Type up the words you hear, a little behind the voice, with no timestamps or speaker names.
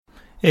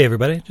Hey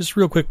everybody, just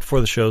real quick before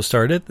the show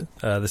started,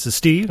 this is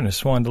Steve, and I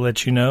just wanted to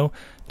let you know,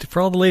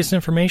 for all the latest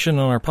information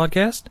on our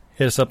podcast,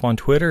 hit us up on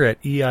Twitter at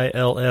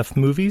EILF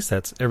Movies,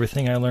 that's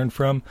everything I learned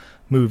from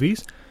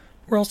movies.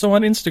 We're also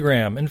on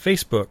Instagram and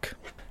Facebook.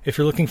 If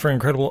you're looking for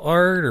incredible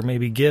art, or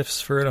maybe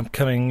gifts for an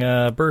upcoming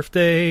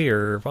birthday,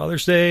 or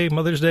Father's Day,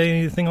 Mother's Day,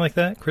 anything like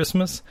that,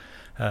 Christmas,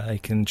 you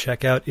can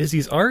check out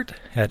Izzy's art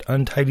at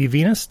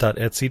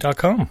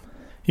untidyvenus.etsy.com.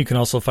 You can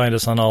also find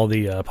us on all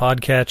the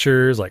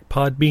podcatchers like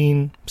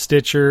Podbean,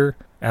 Stitcher,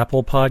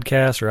 Apple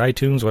Podcasts, or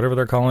iTunes, whatever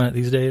they're calling it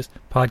these days.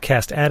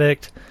 Podcast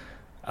Addict.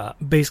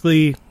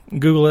 Basically,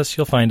 Google us,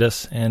 you'll find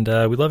us, and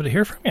we'd love to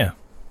hear from you.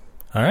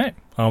 All right,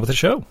 on with the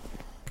show.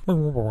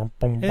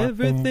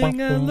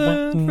 Everything I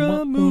learned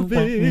from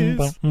movies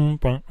helps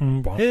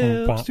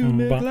to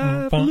make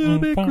life a little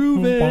bit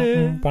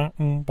groovy.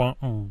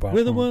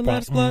 With a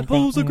one-liner plot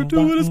holes and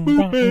gratuitous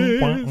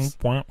movies.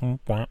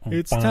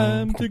 It's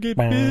time to get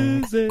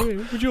busy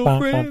with your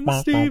friend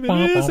Steve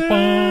and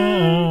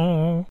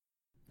Izzy.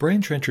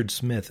 Brian Trenchard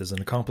Smith is an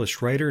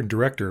accomplished writer and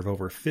director of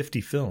over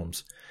 50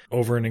 films,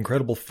 over an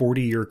incredible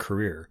 40-year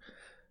career.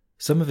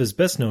 Some of his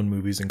best-known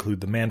movies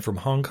include The Man from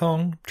Hong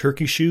Kong,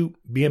 Turkey Shoot,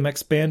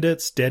 BMX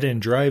Bandits, Dead End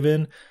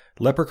Drive-In,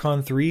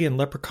 Leprechaun 3, and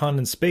Leprechaun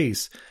in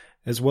Space,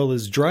 as well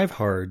as Drive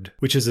Hard,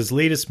 which is his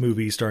latest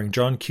movie starring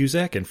John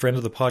Cusack and friend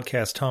of the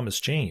podcast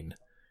Thomas Jane.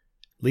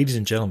 Ladies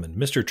and gentlemen,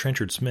 Mr.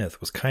 Trenchard Smith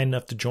was kind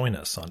enough to join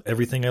us on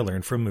Everything I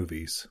Learned from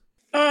Movies.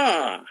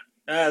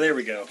 There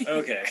we go.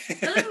 Okay.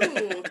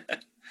 Hello.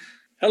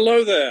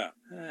 Hello there.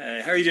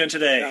 Hi, how are you doing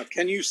today? Now,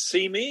 can you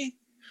see me?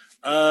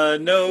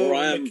 No. Or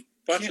I am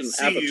but can't an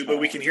see avatar. you, but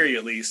we can hear you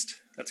at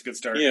least. That's a good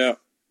start. Yeah.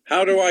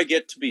 How do I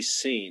get to be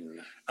seen?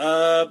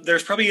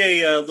 There's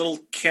probably a little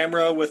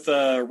camera with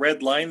a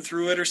red line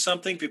through it or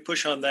something. If you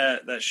push on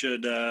that, that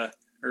should, or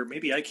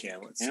maybe I can.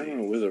 Let's see.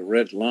 Camera with a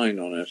red line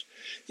on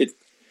it.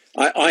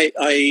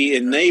 I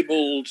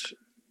enabled.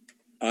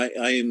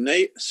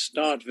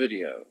 Start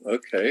video.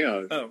 Okay.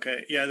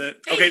 Okay. Yeah.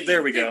 Okay.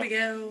 There we go. There we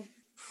go.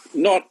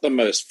 Not the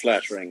most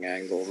flattering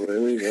angle,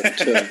 really, but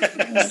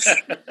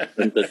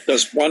it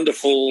does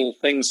wonderful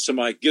things to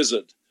my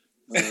gizzard.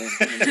 Steve, we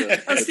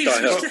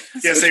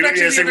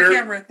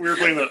were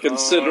playing the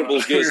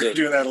considerable gizzard. We were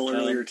doing that a little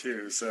earlier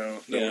too. So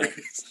no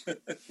worries.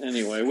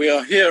 Anyway, we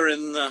are here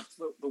in the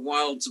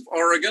wilds of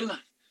Oregon.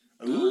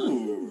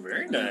 Ooh,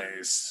 very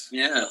nice.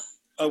 Yeah.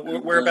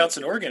 Whereabouts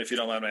in Oregon, if you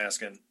don't mind me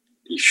asking?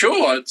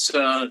 Sure,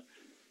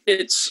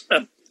 it's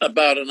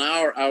about an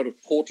hour out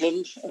of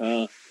Portland.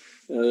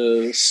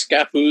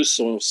 Scappoose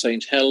or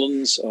St.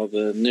 Helens are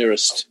the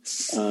nearest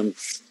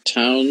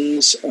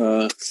towns.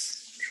 Trying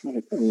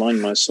to align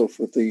myself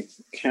with the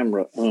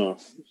camera.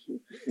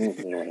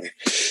 You'd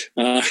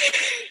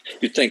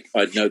think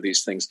I'd know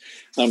these things.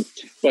 It's I'm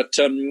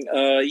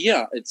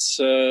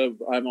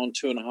on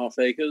 2.5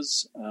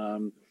 acres.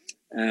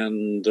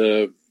 And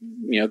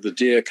the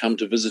deer come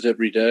to visit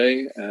every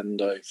day, and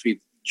I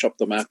chop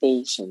them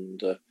apples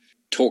and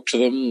talk to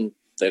them.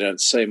 They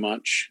don't say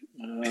much.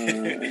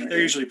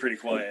 They're usually pretty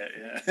quiet,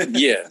 yeah.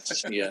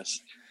 Yes.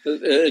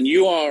 And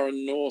you are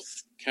in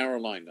North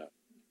Carolina.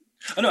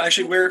 Oh, no,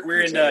 actually,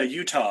 we're in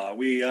Utah.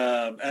 We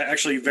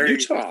actually very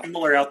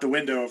similar out the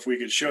window if we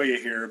could show you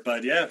here.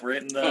 But, yeah, we're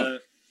in a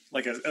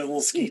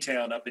little ski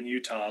town up in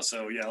Utah.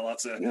 So, yeah,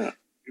 lots of... Yeah.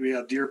 We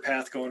have deer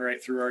path going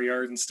right through our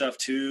yard and stuff,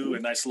 too,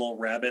 and nice little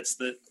rabbits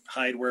that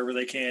hide wherever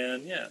they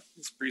can. Yeah,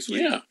 it's pretty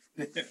sweet. Yeah.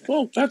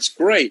 Well, that's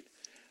great.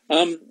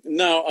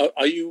 Now,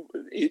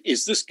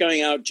 is this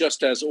going out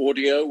just as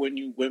audio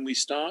when we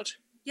start?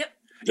 Yep.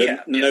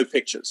 No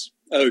pictures.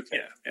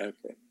 Okay. Yeah.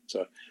 Okay.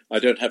 So I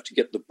don't have to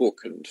get the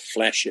book and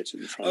flash it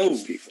in front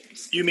of people.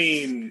 You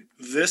mean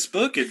this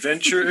book,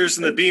 Adventures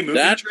in the B Movie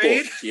that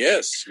Trade? Book.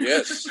 Yes.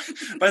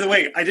 By the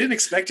way, I didn't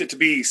expect it to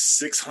be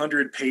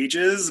 600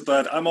 pages,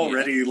 but I'm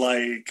already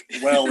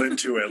well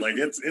into it. Like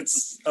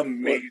it's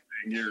amazing.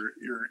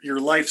 Your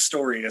life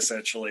story,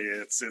 essentially.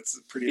 It's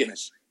pretty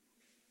amazing.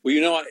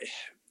 Well,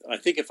 I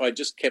think if I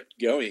just kept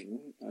going,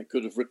 I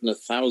could have written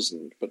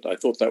 1,000, but I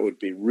thought that would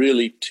be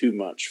really too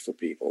much for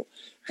people.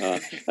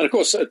 And of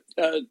course,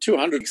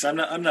 200.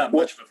 I'm not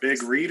much of a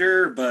big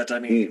reader, but I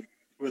mean,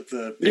 with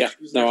the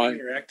pictures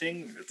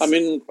interacting.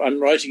 I'm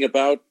writing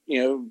about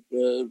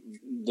the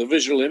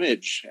visual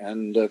image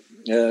and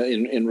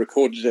in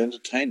recorded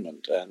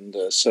entertainment, and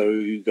so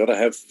you've got to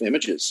have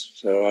images.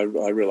 So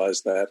I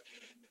realized that,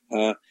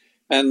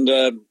 and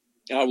I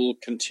will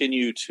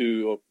continue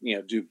to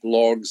do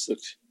blogs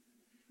that.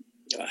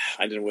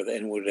 I don't know whether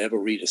anyone would ever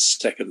read a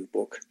second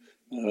book,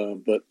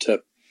 but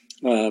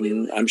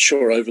I'm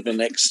sure over the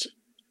next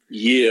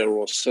year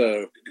or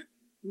so,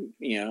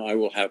 I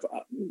will have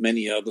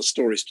many other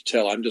stories to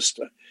tell. I'm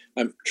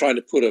trying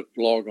to put a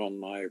blog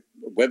on my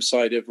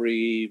website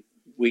every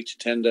week to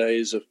 10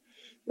 days of,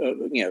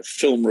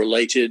 film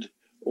related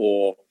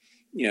or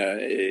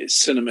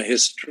cinema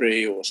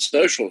history or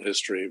social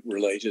history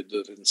related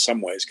that in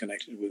some ways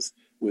connected with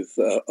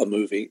a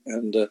movie.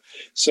 And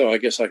so I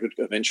guess I could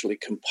eventually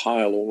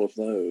compile all of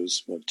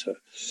those. But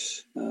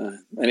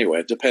anyway,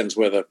 it depends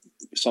whether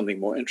something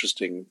more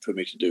interesting for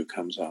me to do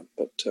comes up.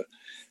 But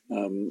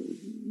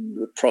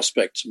the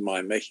prospects of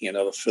my making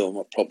another film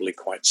are probably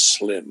quite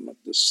slim at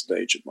this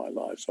stage of my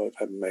life. I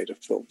haven't made a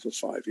film for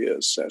 5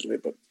 years, sadly,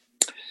 but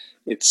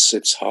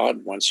it's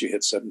hard once you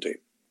hit 70.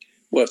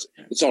 Well,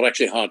 it's not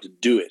actually hard to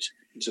do it.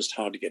 It's just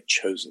hard to get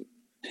chosen.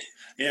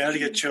 Yeah, how to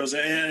get chosen,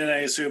 and I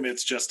assume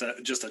it's just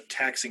a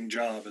taxing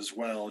job as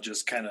well,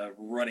 just kind of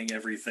running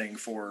everything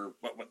for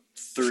what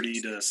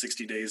 30 to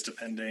 60 days,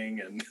 depending.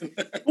 And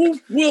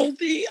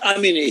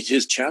it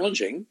is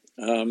challenging,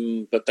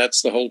 but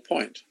that's the whole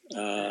point.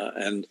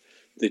 And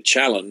the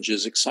challenge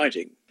is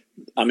exciting.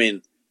 I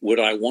mean, would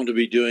I want to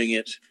be doing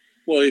it?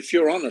 Well, if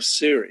you're on a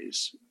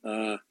series,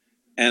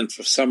 and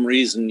for some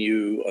reason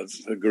you have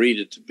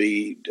agreed to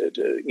be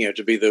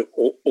the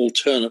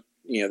alternate,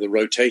 the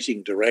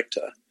rotating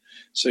director.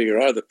 So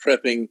you're either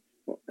prepping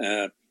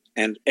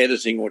and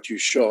editing what you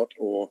shot,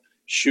 or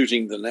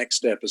shooting the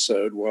next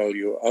episode while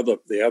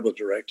the other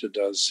director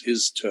does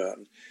his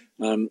turn,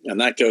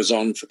 and that goes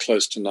on for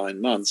close to 9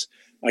 months.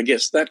 I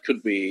guess that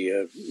could be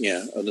a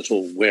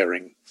little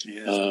wearing.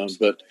 Yes,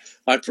 but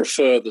I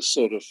prefer the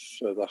sort of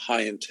the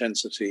high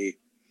intensity,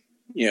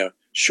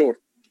 short,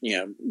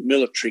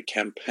 military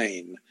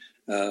campaign,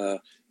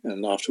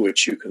 and after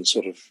which you can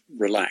sort of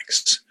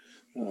relax.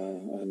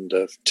 And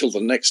till the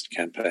next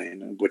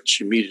campaign, which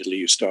immediately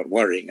you start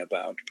worrying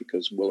about,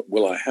 because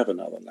will I have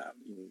another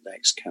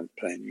next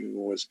campaign? You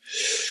always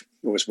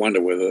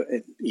wonder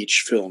whether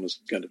each film is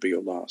going to be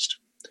your last.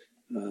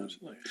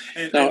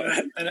 And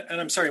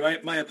I'm sorry,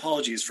 my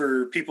apologies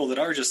for people that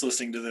are just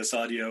listening to this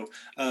audio.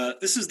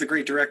 This is the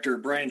great director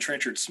Brian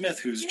Trenchard Smith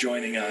who's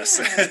joining us.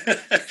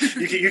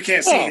 you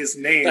can't see his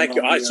name. Thank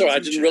you. I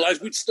didn't realize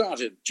we'd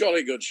started.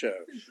 Jolly good show.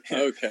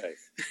 Okay.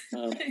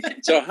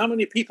 So how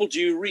many people do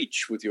you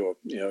reach with your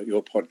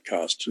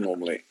podcast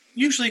normally?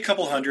 Usually a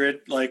couple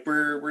hundred. Like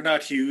we're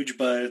not huge,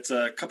 but it's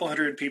a couple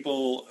hundred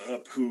people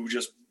who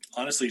just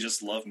honestly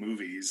just love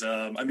movies.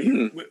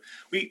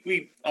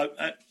 We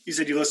you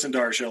said you listened to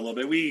our show a little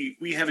bit.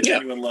 We have a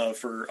genuine love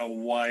for a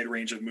wide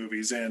range of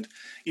movies, and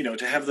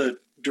to have the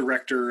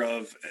director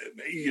of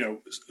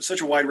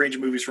such a wide range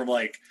of movies, from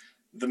like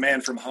The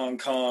Man from Hong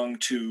Kong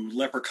to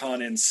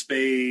Leprechaun in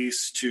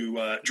Space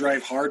to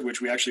Drive Hard, which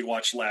we actually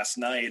watched last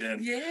night,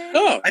 and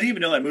I didn't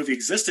even know that movie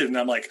existed, and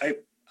I'm like,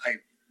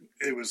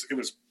 it was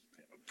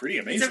pretty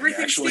amazing. It's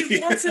everything actually.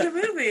 Steve wants in a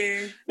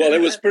movie. Well,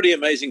 it was pretty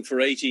amazing for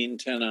 18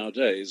 10-hour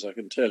days, I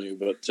can tell you.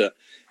 But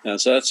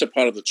so that's a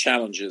part of the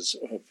challenges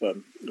of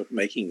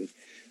making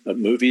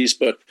movies.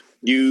 But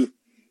you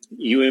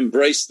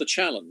embrace the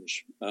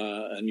challenge,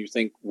 and you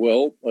think,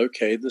 well,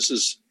 okay, this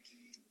is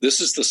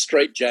the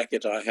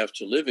straitjacket I have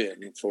to live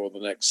in for the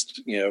next,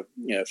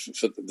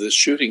 for the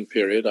shooting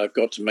period. I've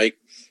got to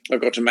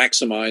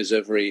maximize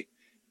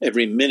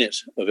every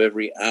minute of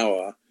every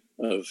hour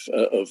of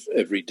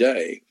every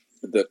day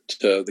that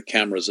the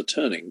cameras are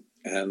turning.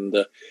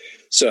 And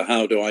so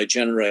how do I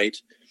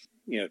generate,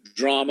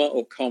 drama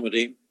or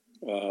comedy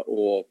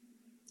or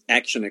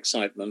action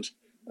excitement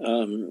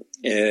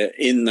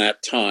in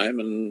that time,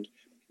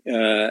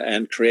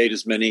 and create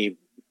as many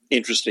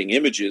interesting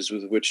images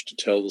with which to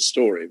tell the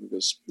story,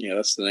 because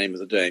that's the name of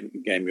the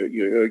game.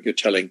 You're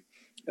telling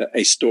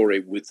a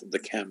story with the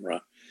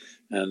camera,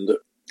 and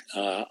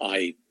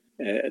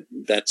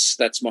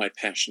that's my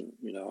passion.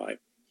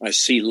 I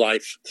see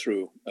life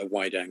through a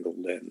wide-angle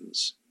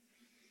lens.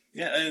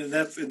 Yeah, and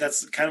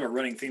that's kind of a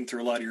running theme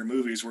through a lot of your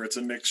movies, where it's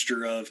a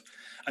mixture of,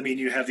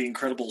 you have the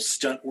incredible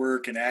stunt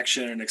work and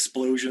action and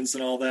explosions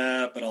and all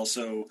that, but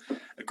also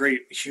a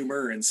great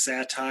humor and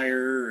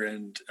satire,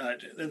 and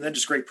then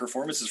just great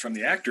performances from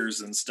the actors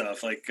and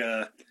stuff. Like,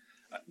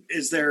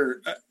 is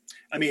there?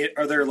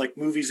 Are there like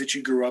movies that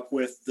you grew up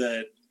with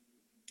that?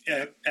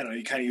 I don't know.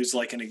 You kind of use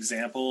like an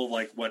example, of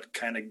like what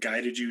kind of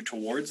guided you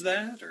towards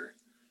that, or?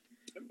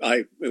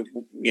 I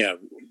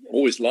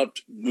always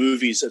loved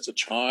movies as a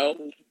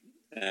child,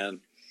 and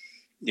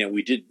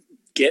we did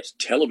get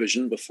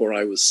television before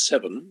I was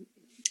 7.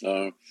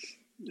 Sort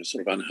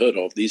of unheard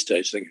of these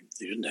days. Thinking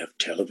you didn't have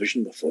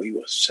television before you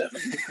were 7.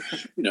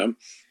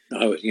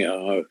 I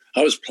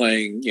was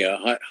playing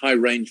high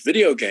range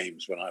video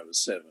games when I was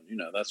 7.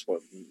 That's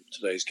what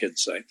today's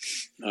kids say.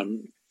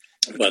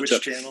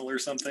 Twitch channel or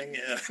something.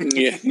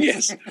 Yeah.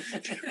 Yes.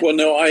 Well,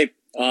 no,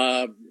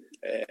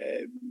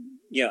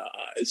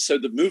 so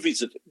the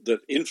movies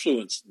that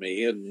influenced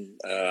me, and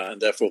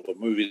therefore the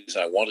movies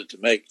I wanted to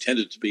make,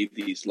 tended to be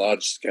these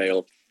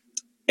large-scale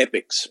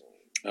epics.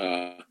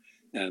 My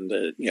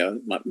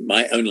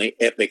only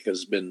epic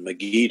has been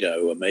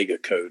Megiddo, Omega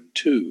Code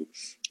 2,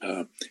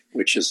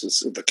 which is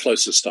the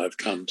closest I've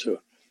come to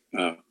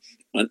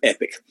an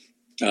epic.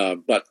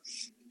 But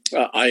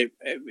I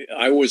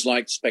always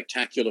liked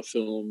spectacular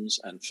films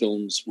and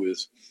films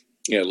with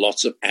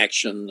lots of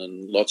action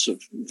and lots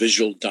of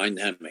visual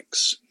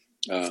dynamics.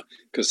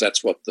 Because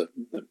that's what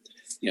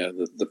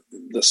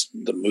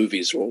the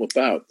movies are all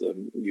about.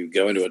 You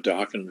go into a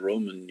darkened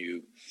room and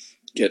you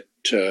get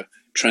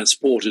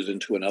transported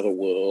into another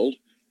world,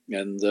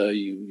 and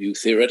you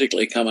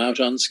theoretically come out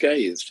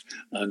unscathed,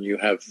 and you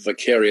have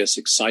vicarious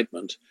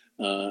excitement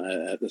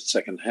at the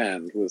second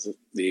hand with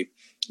the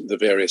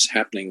various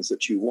happenings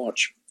that you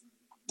watch.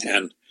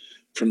 And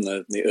from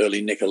the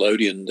early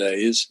Nickelodeon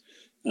days,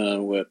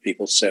 where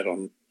people sat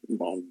on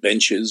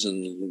benches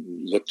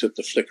and looked at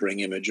the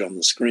flickering image on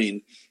the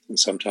screen, and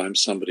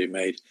sometimes somebody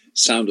made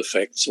sound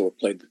effects or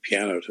played the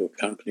piano to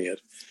accompany it.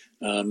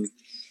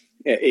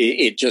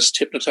 It just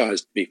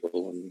hypnotized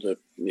people, and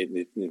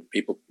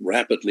people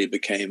rapidly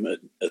became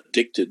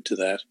addicted to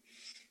that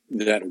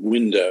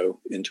window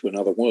into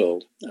another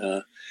world.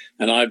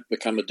 And I've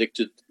become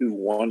addicted to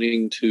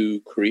wanting to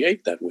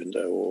create that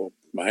window, or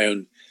my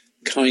own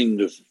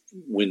kind of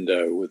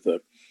window with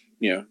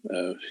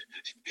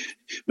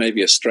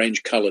maybe a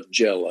strange colored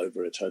gel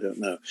over it. I don't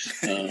know.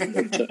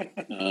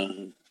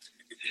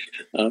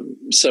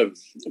 So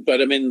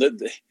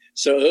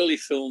early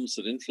films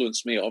that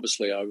influenced me,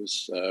 obviously I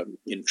was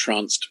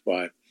entranced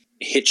by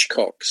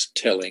Hitchcock's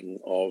telling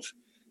of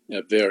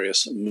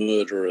various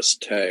murderous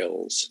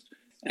tales.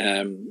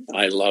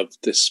 I loved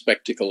this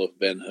spectacle of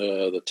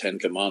Ben-Hur, the Ten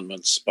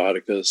Commandments,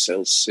 Spartacus,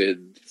 El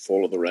Cid,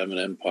 Fall of the Roman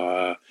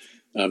Empire,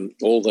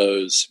 all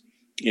those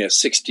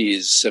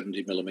 60s,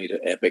 70 millimeter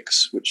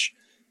epics, which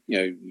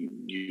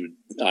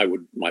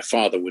my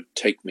father would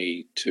take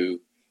me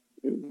to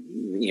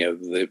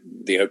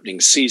the opening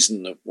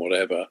season of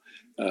whatever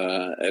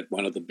at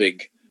one of the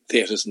big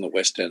theatres in the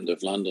West End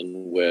of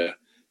London, where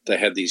they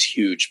had these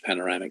huge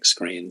panoramic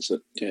screens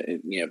that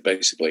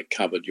basically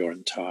covered your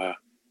entire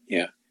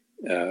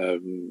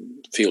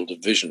field of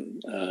vision,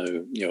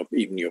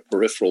 even your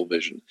peripheral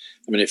vision.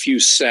 I mean, if you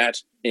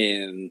sat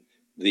in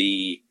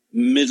the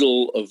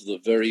middle of the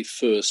very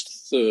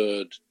first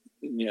third,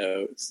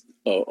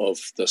 of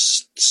the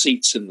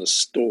seats in the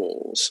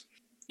stalls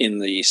in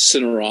the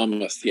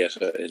Cinerama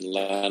Theatre in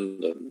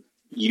London,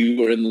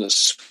 you were in the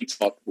sweet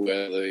spot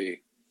where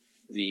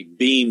the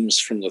beams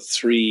from the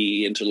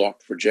 3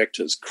 interlocked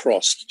projectors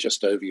crossed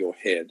just over your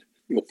head.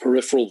 Your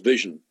peripheral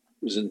vision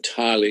was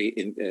entirely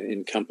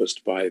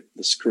encompassed by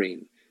the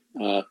screen.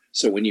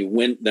 So when you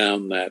went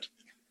down that,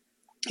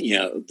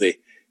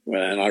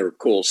 and I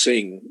recall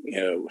seeing,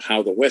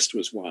 How the West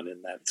Was Won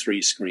in that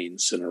 3-screen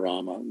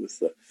Cinerama with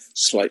the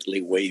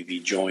slightly wavy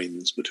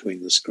joins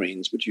between the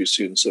screens, but you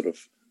soon sort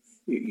of,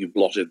 you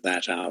blotted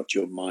that out.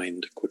 Your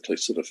mind quickly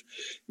sort of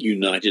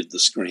united the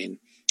screen.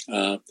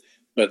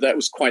 But that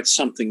was quite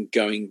something,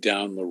 going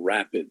down the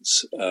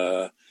rapids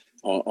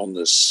on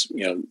this,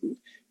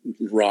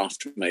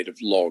 raft made of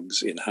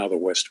logs in How the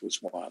West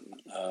Was Won.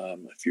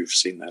 If you've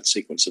seen that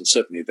sequence, and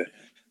certainly the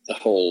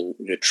whole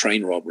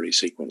train robbery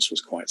sequence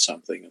was quite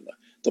something, and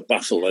the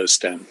buffalo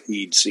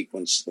stampede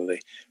sequence, the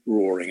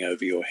roaring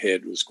over your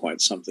head, was quite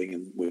something,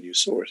 and when you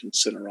saw it in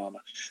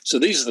Cinerama. So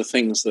these are the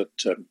things that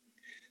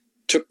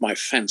took my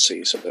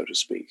fancy, so to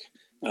speak,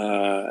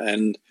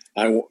 and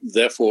I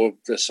therefore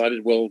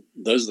decided, well,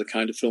 those are the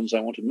kind of films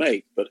I want to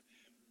make. But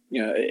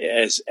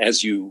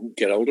as you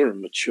get older and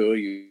mature,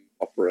 you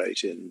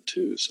operate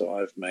into. So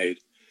I've made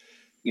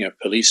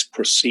police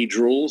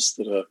procedurals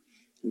that are.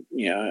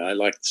 I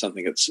like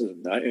something that's.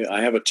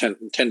 I have a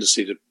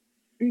tendency to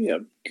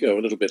go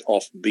a little bit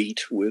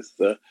offbeat with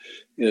the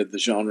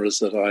genres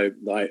that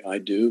I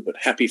do. But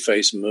Happy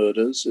Face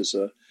Murders is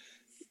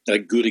a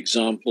good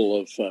example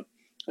of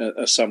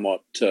a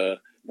somewhat a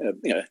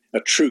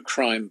true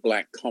crime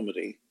black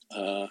comedy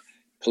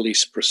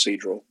police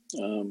procedural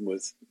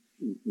with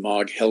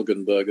Marg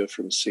Helgenberger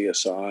from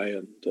CSI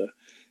and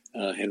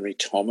Henry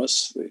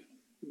Thomas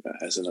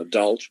as an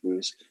adult.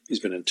 He's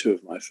been in 2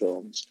 of my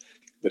films.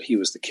 But he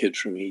was the kid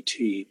from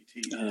E.T.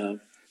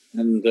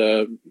 And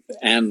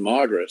Anne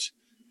Margaret,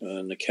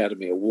 an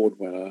Academy Award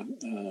winner,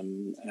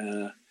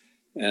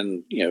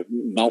 and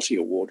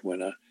multi-award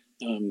winner,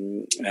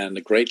 and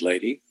a great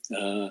lady,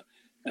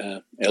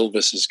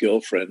 Elvis's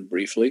girlfriend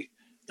briefly,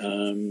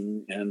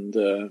 and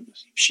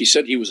she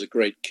said he was a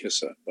great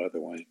kisser, by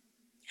the way.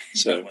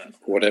 So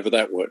whatever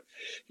that word,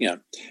 Well,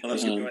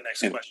 that's going to be my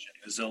next question.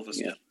 Is Elvis?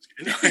 Yeah.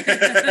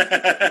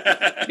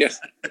 Yes.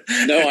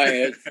 No,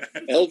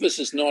 Elvis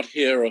is not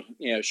here,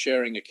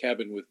 sharing a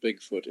cabin with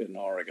Bigfoot in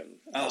Oregon.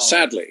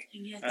 Sadly,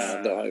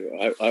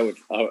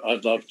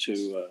 I'd love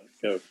to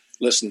go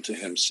listen to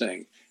him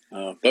sing.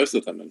 Both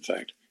of them, in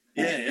fact.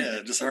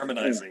 Yeah, just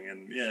harmonizing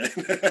and yeah,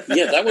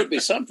 that would be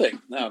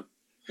something. Now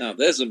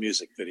there's a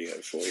music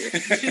video for you.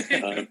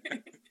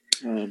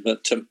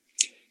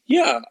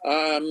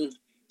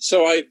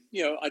 So I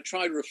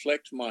try to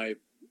reflect my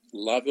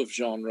love of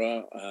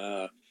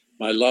genre,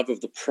 my love of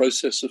the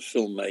process of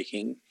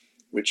filmmaking,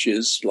 which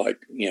is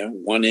like,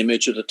 one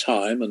image at a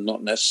time and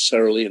not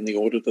necessarily in the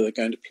order that they're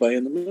going to play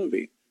in the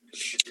movie.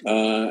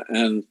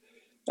 And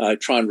I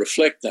try and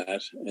reflect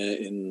that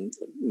in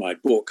my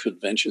book,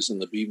 Adventures in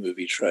the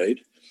B-Movie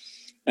Trade.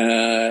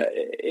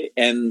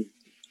 And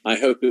I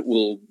hope it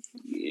will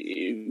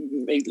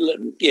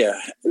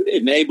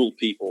enable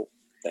people,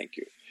 thank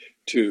you,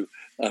 to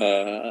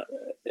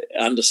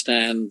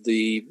understand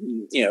the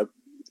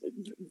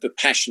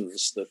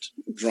passions that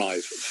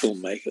drive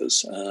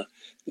filmmakers, the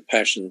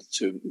passion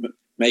to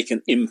make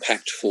an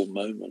impactful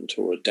moment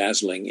or a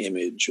dazzling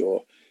image,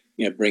 or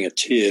bring a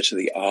tear to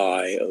the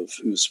eye of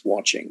who's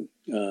watching.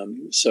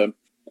 So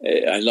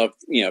I love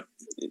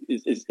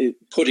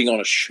putting on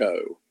a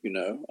show,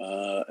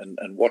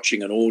 and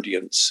watching an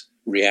audience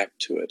react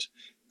to it.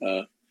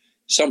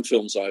 Some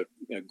films I've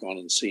gone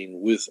and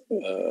seen with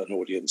an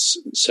audience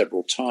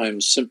several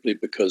times, simply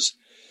because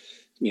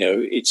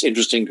it's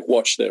interesting to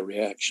watch their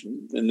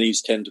reaction, and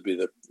these tend to be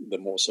the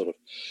more sort of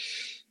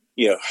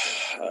the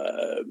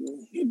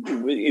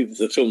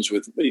films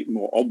with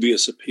more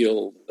obvious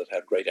appeal that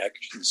have great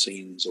action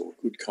scenes or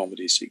good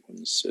comedy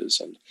sequences.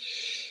 And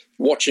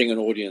watching an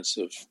audience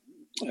of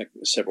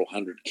several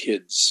hundred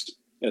kids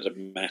at a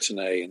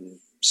matinee in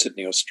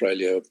Sydney,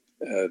 Australia,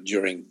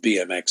 during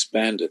BMX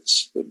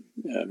Bandits, the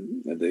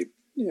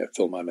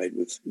film I made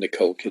with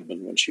Nicole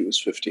Kidman when she was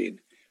 15,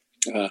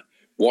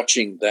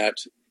 watching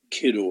that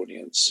kid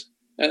audience,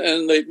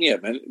 and they,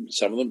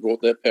 some of them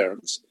brought their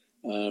parents,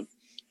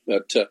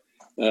 but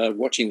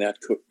watching that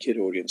kid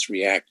audience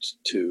react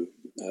to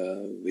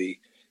the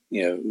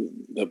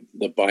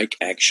bike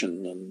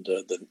action and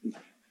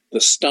the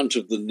stunt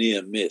of the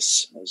near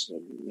miss, as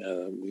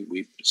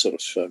we sort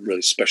of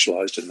really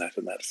specialized in that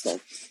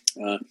film,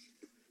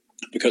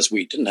 because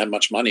we didn't have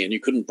much money and you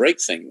couldn't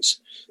break things,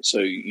 so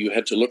you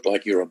had to look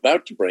like you're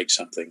about to break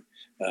something,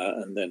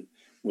 and then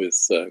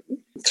with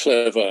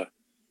clever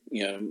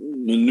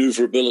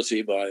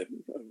maneuverability by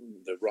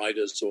the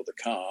riders or the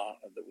car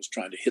that was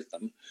trying to hit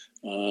them,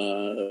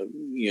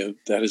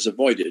 that is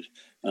avoided.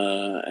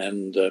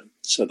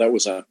 So that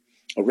was a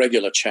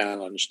regular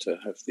challenge to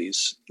have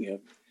these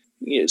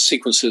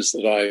sequences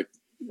that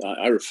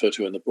I refer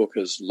to in the book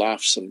as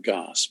laughs and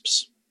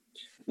gasps.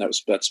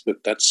 That's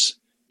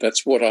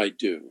what I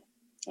do.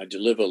 I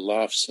deliver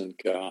laughs and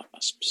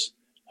gasps.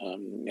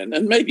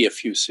 And maybe a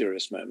few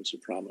serious moments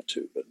of drama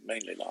too, but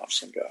mainly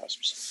laughs and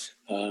gasps.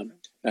 And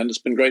it's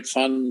been great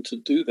fun to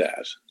do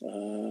that.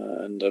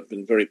 And I've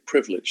been very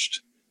privileged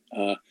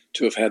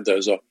to have had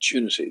those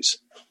opportunities,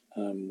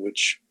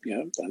 which,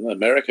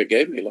 America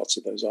gave me lots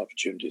of those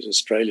opportunities.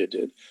 Australia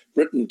did.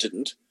 Britain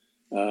didn't.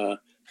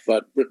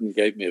 But Britain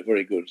gave me a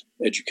very good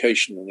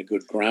education and a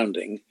good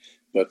grounding.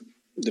 But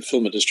the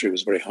film industry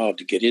was very hard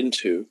to get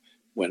into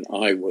when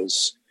I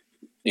was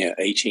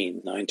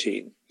 18,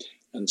 19.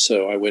 And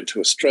so I went to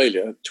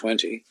Australia at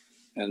 20,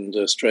 and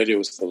Australia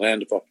was the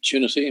land of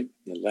opportunity,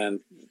 the land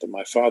that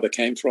my father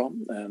came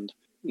from. And,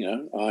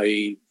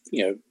 9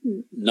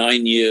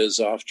 years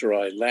after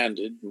I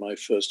landed, my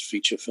first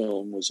feature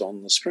film was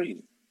on the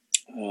screen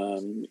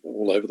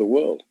all over the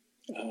world.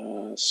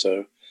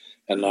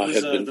 And I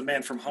had been The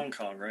Man from Hong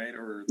Kong, right?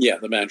 Or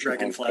The Man from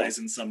Dragonflies Hong Kong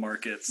in some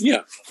markets.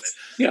 Yeah.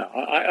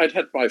 I'd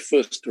had my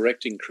first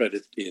directing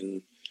credit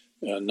in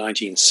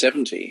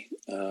 1970.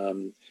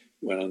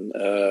 When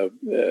I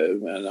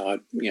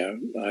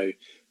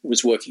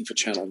was working for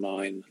Channel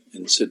 9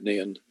 in Sydney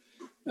and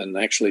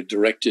actually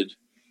directed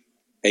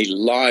a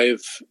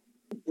live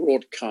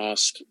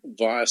broadcast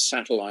via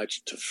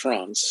satellite to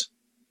France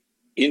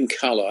in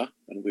color,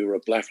 and we were a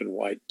black and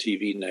white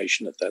TV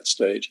nation at that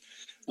stage,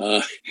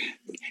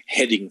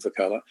 heading for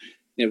color.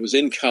 It was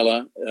in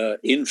color,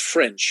 in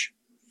French,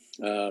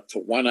 for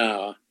 1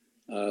 hour,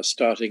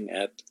 starting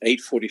at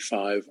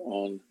 8:45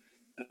 on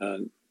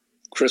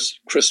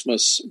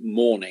Christmas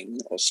morning,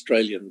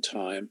 Australian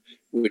time,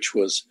 which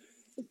was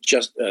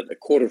just at a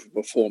quarter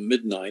before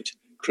midnight,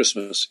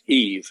 Christmas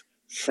Eve,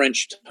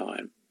 French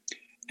time.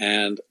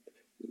 And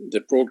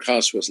the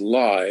broadcast was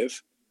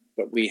live,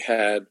 but we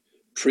had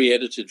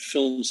pre-edited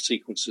film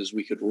sequences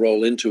we could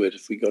roll into it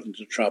if we got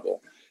into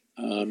trouble.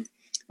 And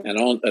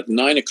at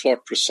 9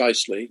 o'clock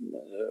precisely,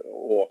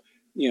 or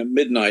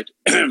midnight,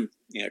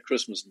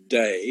 Christmas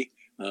Day,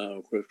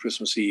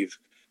 Christmas Eve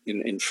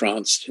in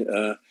France,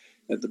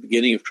 at the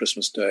beginning of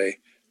Christmas Day,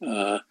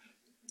 a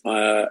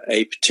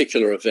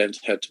particular event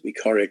had to be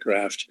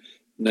choreographed,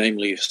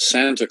 namely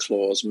Santa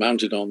Claus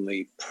mounted on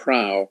the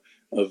prow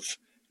of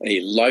a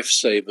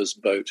lifesavers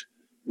boat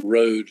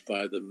rowed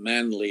by the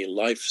Manly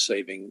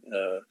Life-Saving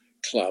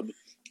Club,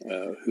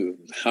 who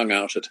hung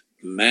out at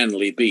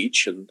Manly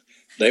Beach, and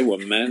they were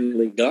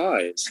manly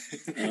guys.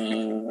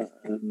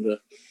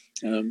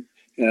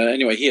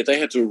 Anyway, here they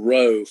had to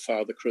row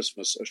Father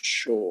Christmas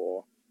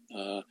ashore,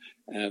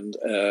 and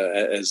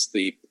as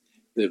the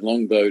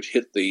longboat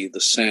hit the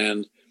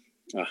sand,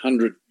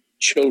 100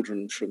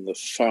 children from the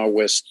Far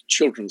West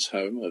Children's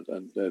Home,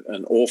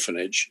 an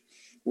orphanage,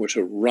 were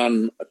to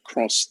run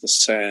across the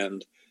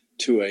sand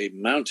to a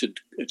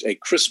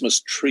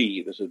Christmas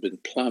tree that had been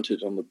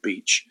planted on the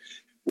beach,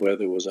 where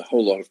there was a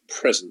whole lot of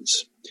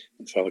presents,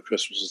 and Father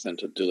Christmas was then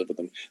to deliver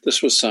them.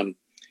 This was some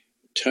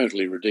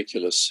totally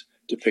ridiculous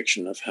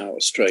depiction of how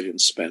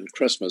Australians spend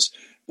Christmas,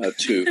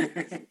 to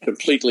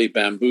completely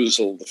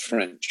bamboozle the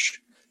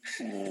French.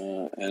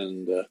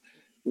 And it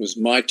was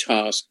my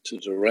task to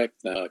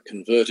direct a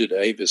converted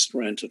Avis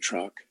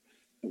rent-a-truck,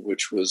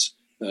 which was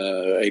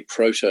a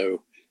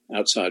proto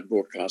outside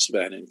broadcast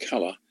van in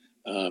color.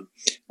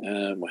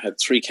 We had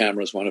 3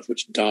 cameras, one of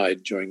which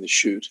died during the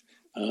shoot.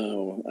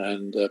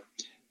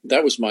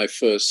 That was my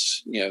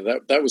first,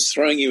 that was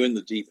throwing you in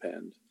the deep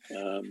end.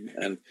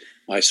 And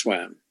I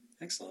swam.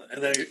 Excellent.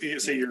 And then you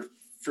say your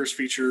first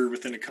feature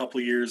within a couple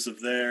of years of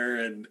there.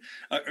 And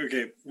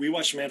okay, we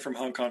watched Man from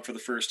Hong Kong for the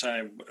first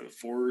time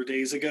 4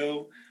 days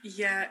ago.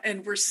 Yeah,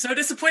 and we're so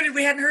disappointed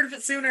we hadn't heard of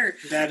it sooner.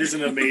 That is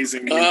an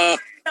amazing movie.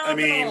 I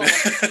mean,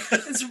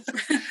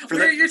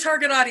 we're your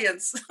target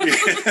audience.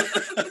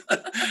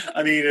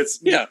 I mean,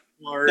 it's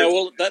large. No,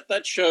 well,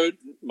 that showed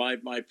my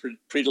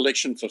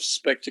predilection for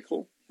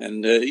spectacle,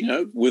 and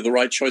with the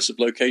right choice of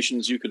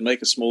locations, you can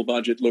make a small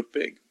budget look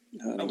big,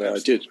 and I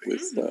did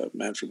with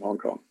Man from Hong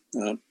Kong.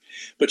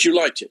 But you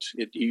liked it.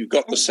 You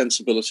got the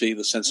sensibility,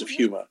 the sense of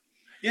humor,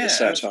 the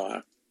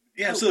satire.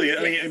 Yeah,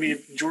 absolutely. I mean,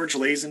 George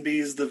Lazenby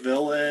is the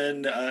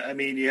villain. I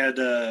mean, you had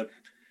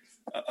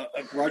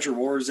Roger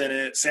Moore's in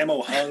it.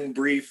 Sammo Hung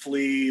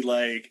briefly.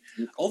 Like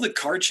all the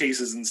car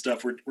chases and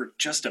stuff were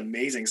just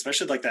amazing.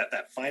 Especially like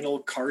that final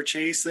car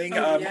chase thing.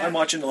 I'm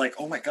watching like,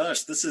 oh my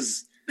gosh, this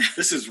is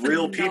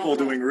real people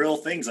doing real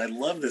things. I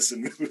love this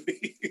in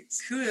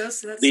movies.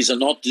 Kudos. These are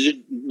not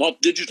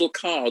digital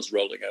cars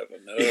rolling over.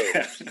 No.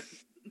 Yeah.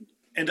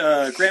 And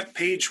Grant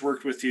Page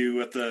worked with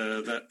you at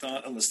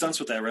on the stunts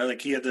with that, right?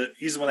 Like he's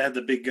the one that had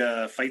the big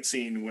fight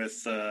scene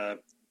with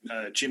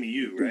Jimmy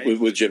Yu, right?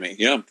 With Jimmy,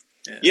 yeah.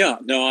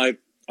 No,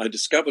 I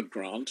discovered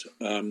Grant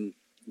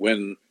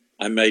when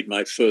I made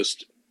my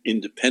first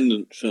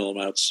independent film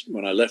out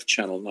when I left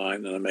Channel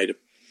 9, and I made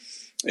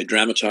a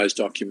dramatized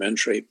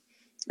documentary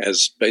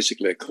as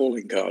basically a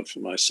calling card for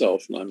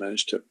myself, and I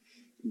managed to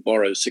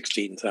borrow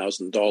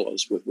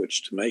 $16,000 with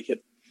which to make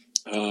it.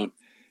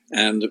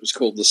 And it was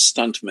called The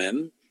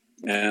Stuntmen,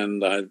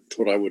 and I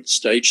thought I would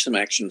stage some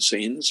action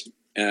scenes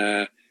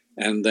and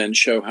then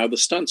show how the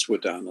stunts were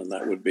done, and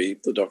that would be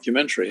the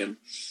documentary. And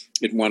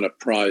it won a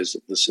prize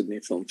at the Sydney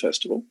Film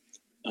Festival.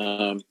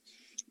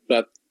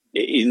 But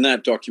in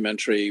that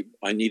documentary,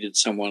 I needed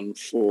someone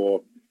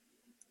to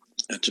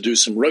do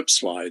some rope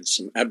slides,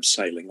 some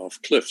abseiling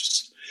off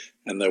cliffs,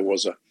 and there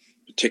was a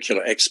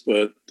particular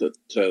expert that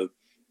the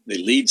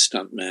lead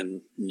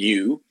stuntman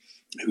knew,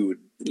 who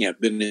had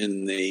been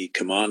in the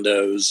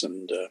commandos,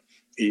 and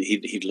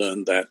he'd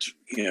learned that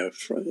in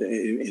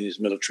his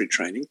military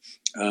training,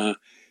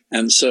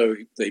 and so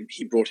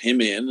he brought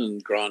him in,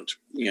 and Grant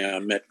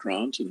met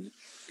Grant, and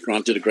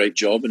Grant did a great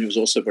job, and he was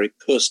also very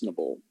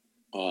personable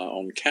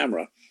on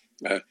camera.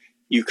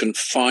 You can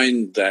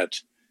find that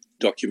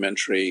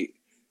documentary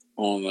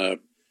on a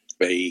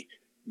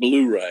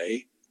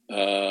Blu-ray.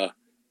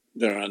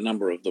 There are a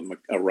number of them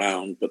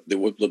around, but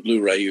the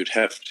Blu-ray you'd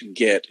have to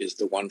get is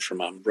the one from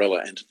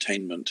Umbrella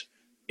Entertainment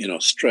in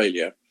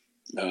Australia.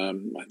 I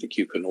think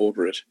you can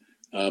order it.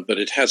 But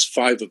it has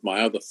 5 of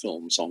my other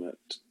films on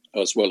it,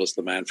 as well as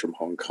The Man from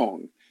Hong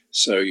Kong.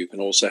 So you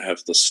can also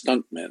have The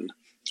Stuntmen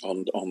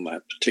on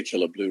that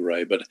particular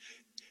Blu-ray. But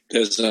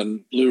there's a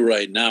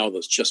Blu-ray now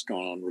that's just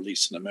gone on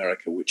release in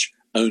America, which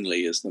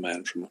only is The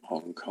Man from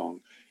Hong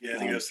Kong. Yeah, I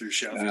think it goes through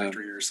Shout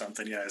Factory or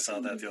something. Yeah, I saw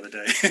that the other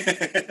day.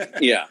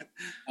 Yeah.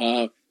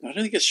 I don't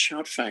think it's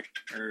Shout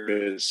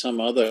Factory or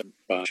some other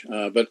bunch.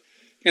 But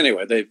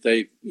anyway,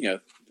 they've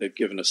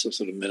given us a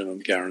sort of minimum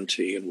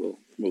guarantee, and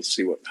we'll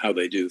see how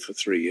they do for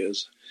 3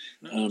 years.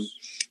 Nice.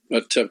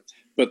 But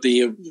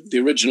the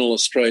original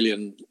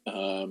Australian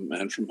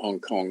Man from Hong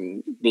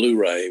Kong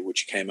Blu-ray,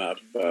 which came out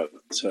about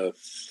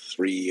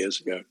 3 years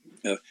ago,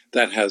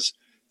 that has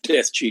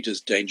Death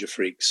Cheaters, Danger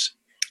Freaks,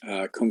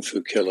 Kung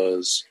Fu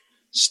Killers,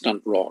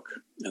 Stunt Rock,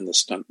 and the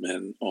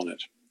Stuntmen on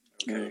it.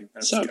 Okay,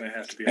 that's going to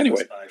have to be a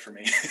must-buy for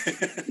me.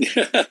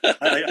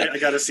 I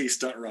got to see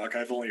Stunt Rock.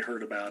 I've only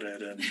heard about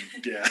it, and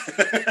yeah.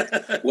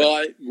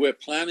 Well, we're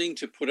planning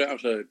to put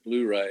out a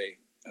Blu-ray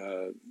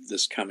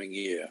this coming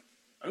year.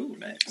 Oh,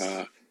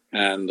 nice.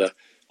 And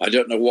I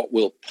don't know what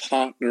we'll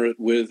partner it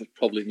with. It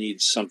probably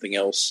needs something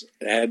else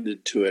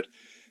added to it.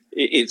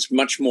 It's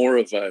much more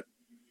of a...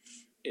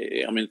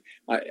 I mean,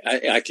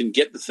 I can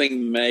get the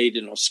thing made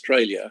in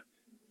Australia,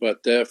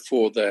 but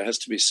therefore there has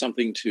to be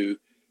something to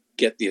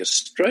get the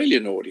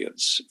Australian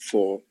audience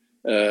who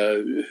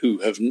are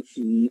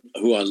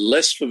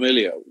less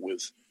familiar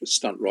with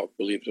Stunt Rock,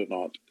 believe it or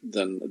not,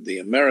 than the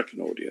American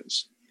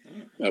audience,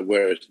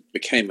 where it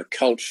became a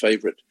cult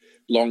favorite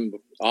long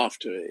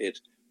after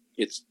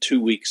its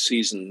 2-week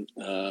season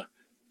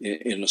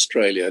in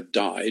Australia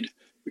died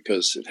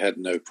because it had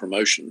no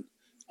promotion,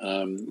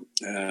 but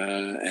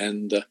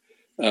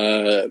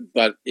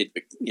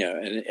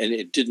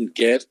it didn't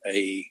get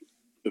a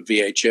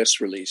VHS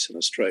release in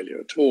Australia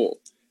at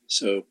all.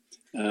 So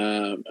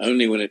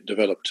only when it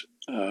developed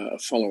a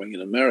following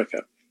in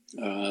America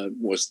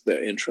was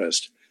there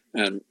interest,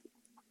 and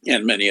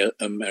many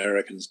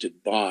Americans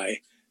did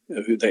buy.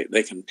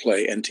 They can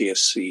play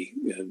NTSC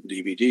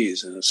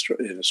DVDs in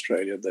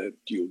Australia. They're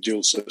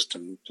dual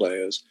system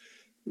players.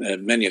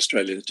 And many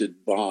Australians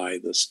did buy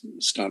the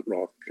Stunt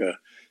Rock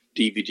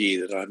DVD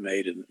that I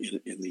made in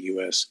the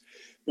US.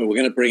 But we're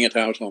going to bring it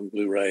out on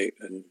Blu-ray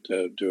and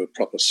do a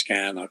proper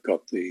scan. I've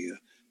got the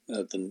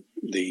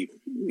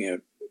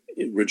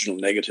original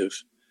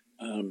negative,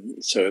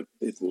 so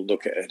it will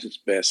look at its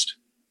best.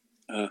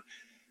 But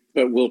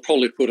we'll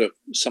probably put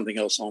something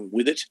else on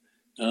with it,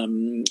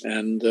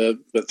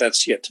 but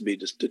that's yet to be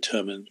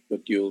determined.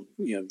 But you'll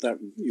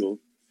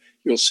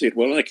see it.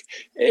 Well, like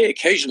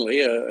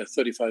occasionally, a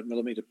 35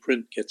 millimeter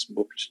print gets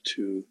booked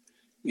to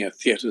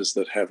theaters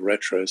that have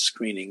retro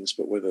screenings,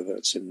 but whether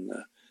that's in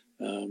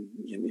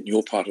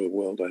your part of the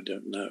world, I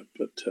don't know.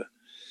 But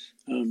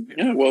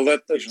well,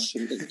 that's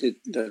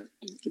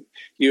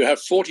you have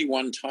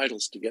 41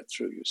 titles to get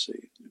through. You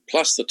see,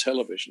 plus the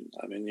television.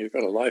 I mean, you've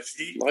got a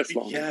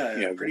lifelong,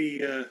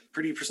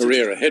 pretty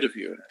career ahead of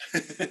you.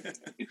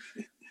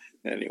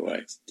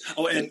 Anyway.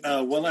 Oh, and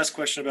one last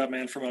question about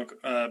Man from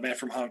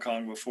Hong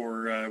Kong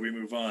before we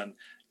move on.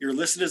 You're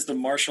listed as the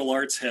martial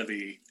arts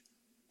heavy.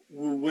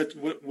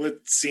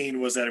 What scene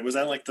was that? Was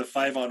that like the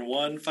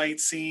 5-on-1 fight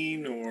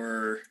scene,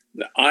 or?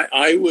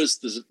 I was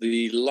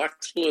the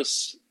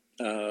luckless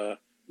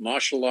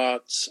martial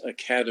arts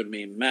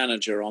academy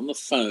manager on the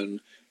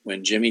phone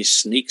when Jimmy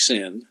sneaks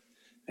in,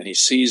 and he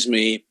sees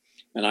me,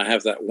 and I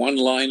have that one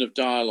line of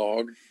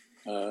dialogue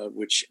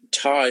which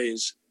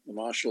ties the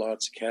martial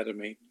arts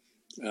academy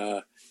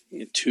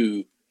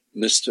to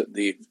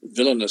the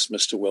villainous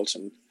Mr.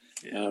 Wilton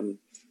in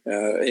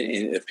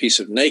a piece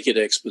of naked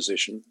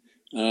exposition.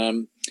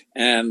 And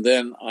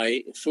then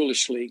I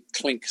foolishly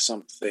clink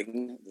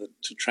something that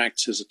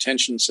attracts his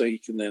attention so he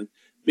can then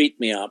beat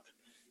me up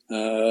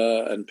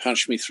and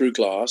punch me through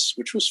glass,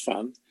 which was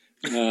fun.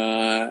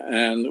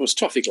 And it was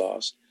toffee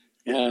glass.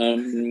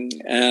 And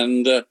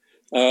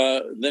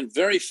then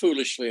very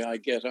foolishly I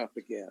get up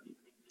again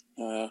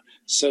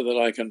so that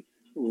I can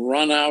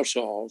run out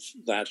of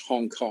that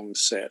Hong Kong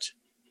set,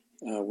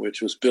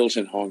 which was built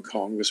in Hong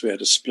Kong because we had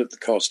to split the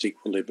cost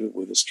equally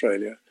with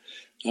Australia.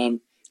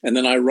 And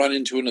then I run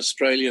into an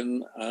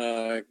Australian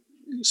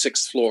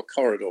sixth floor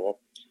corridor.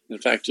 In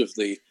fact, of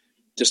the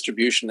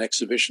distribution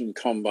exhibition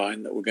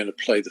combine that were going to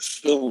play the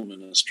film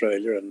in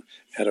Australia, and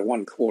had a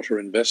 1/4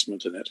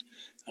 investment in it.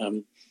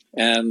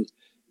 And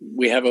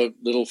we have a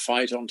little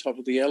fight on top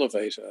of the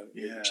elevator,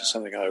 which is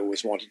something I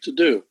always wanted to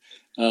do.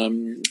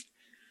 And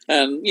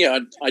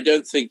I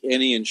don't think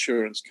any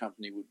insurance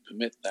company would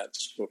permit that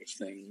sort of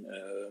thing.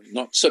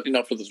 Certainly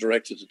not for the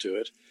director to do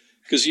it,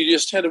 because you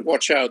just had to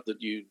watch out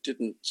that you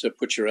didn't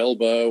put your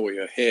elbow or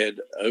your head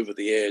over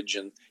the edge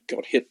and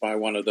got hit by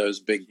one of those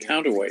big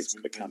counterweights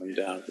that are coming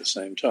down at the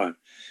same time.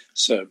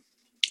 So,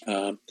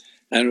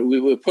 and we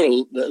would put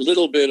a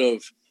little bit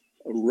of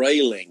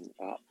railing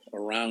up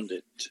around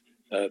it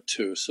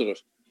to sort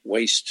of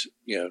waist,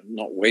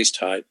 not waist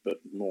height,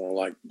 but more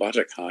like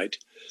buttock height,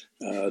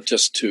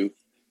 just to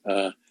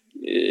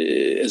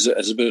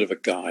as a bit of a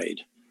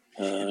guide,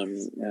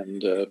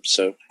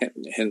 so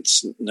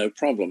hence no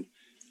problem.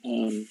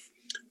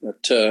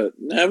 But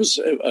that was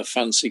a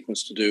fun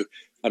sequence to do.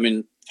 I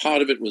mean,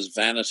 part of it was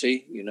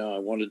vanity. I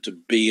wanted to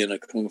be in a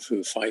kung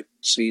fu fight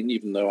scene,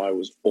 even though I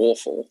was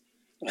awful,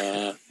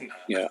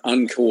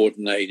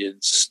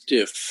 uncoordinated,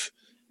 stiff,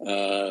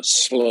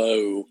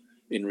 slow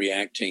in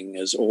reacting,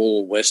 as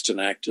all Western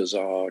actors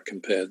are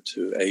compared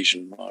to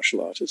Asian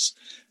martial artists.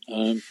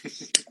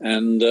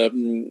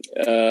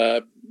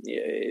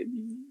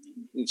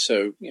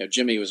 So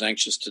Jimmy was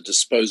anxious to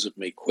dispose of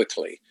me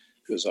quickly,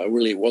 because I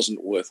really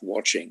wasn't worth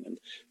watching. And,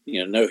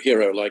 no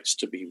hero likes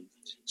to be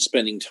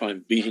spending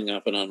time beating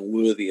up an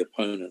unworthy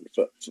opponent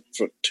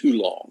for too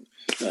long.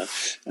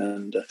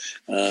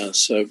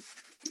 So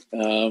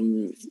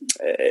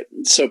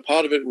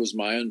part of it was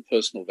my own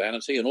personal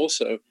vanity. And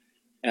also,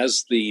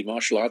 as the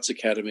Martial Arts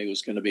Academy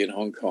was going to be in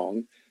Hong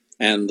Kong,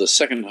 and the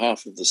second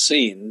half of the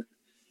scene,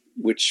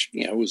 which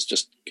was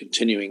just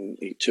continuing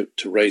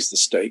to raise the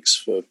stakes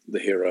for the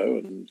hero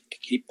and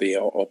keep the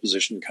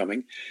opposition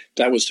coming,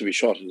 that was to be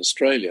shot in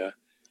Australia.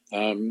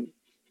 You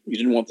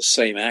didn't want the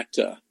same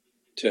actor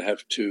to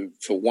have to,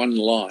 for one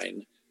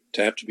line,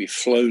 to have to be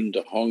flown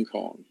to Hong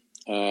Kong.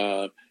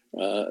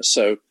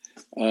 So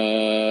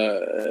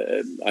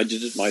I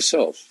did it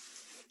myself,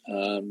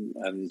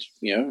 and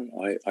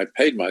I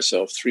paid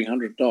myself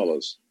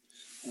 $300.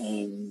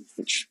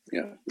 Which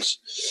was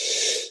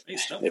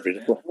every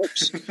little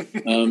helps.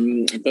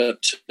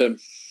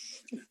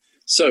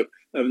 So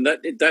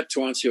that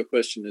to answer your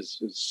question is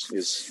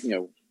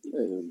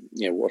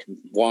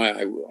why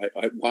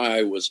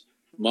I was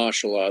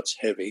martial arts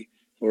heavy,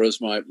 whereas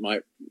my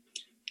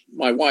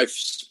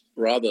wife's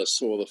brother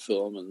saw the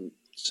film and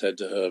said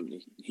to her,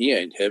 "He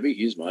ain't heavy,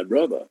 he's my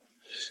brother."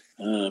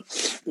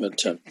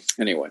 But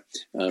anyway,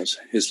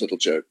 his little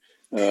joke.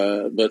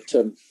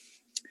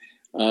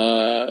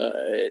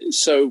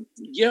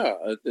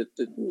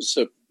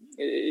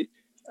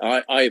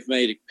 I've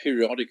made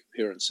periodic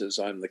appearances.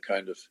 I'm the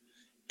kind of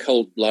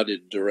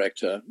cold-blooded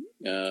director,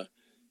 not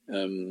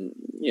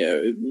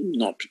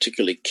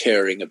particularly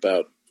caring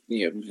about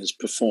his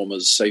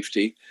performers'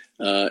 safety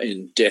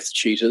in Death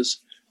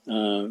Cheaters,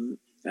 and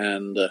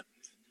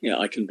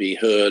I can be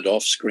heard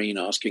off screen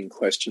asking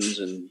questions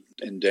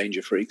in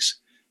Danger Freaks.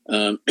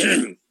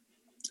 in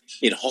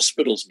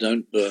hospitals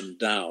don't burn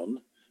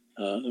down.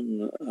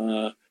 I'm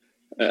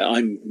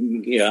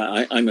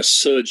a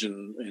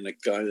surgeon in a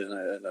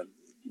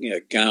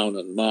gown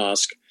and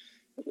mask,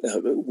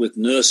 with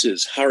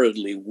nurses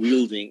hurriedly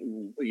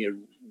wheeling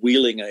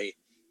a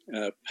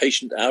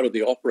patient out of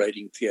the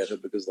operating theater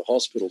because the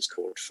hospital's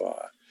caught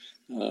fire.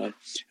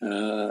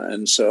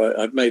 And so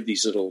I've made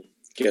these little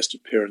guest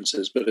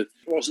appearances, but it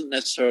wasn't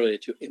necessarily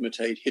to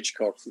imitate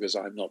Hitchcock because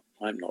I'm not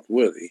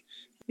worthy.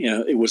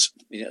 It was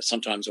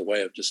sometimes a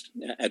way of just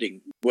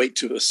adding weight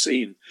to a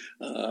scene,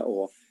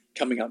 or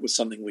coming up with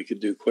something we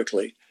could do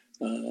quickly.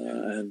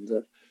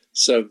 But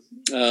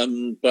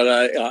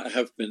I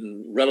have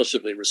been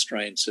relatively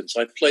restrained since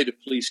I played a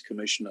police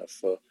commissioner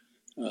for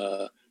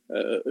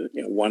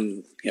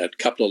one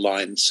couple of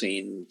line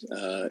scene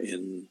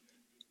in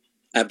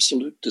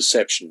Absolute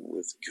Deception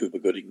with Cuba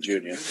Gooding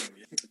Jr.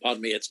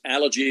 Pardon me, it's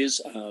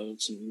allergies,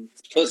 some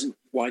pleasant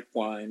white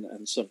wine,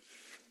 and some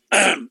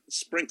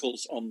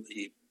sprinkles on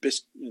the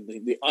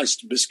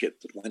iced biscuit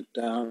that went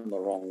down the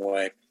wrong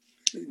way.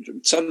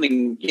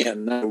 Something,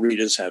 no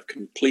readers have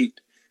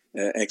complete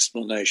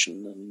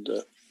explanation, and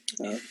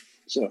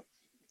so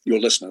your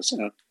listeners.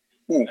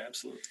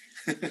 Absolutely.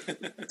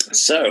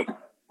 So,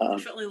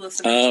 definitely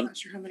listening. I'm not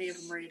sure how many of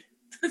them read.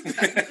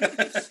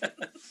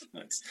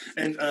 Nice.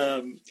 And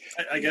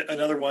I get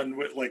another one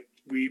like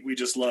we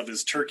just love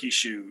is Turkey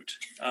Shoot.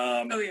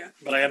 Oh yeah.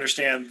 But I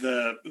understand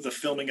the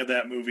filming of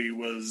that movie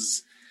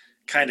was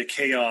kind of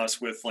chaos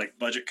with like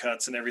budget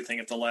cuts and everything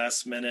at the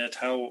last minute.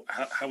 How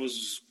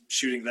was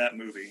shooting that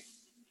movie?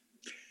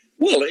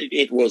 Well,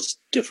 it was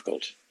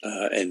difficult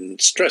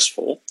and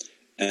stressful,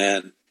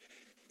 and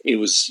it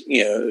was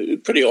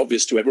pretty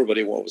obvious to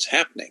everybody what was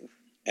happening,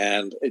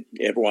 and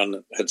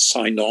everyone had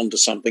signed on to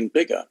something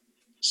bigger.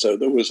 So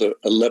there was a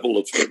level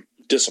of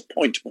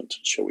disappointment,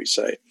 shall we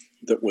say,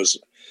 that was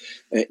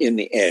in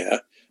the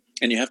air,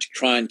 and you have to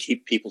try and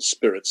keep people's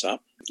spirits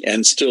up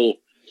and still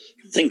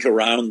think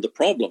around the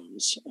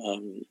problems.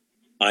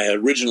 I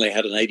originally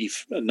had a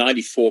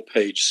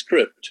 94-page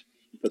script,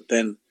 but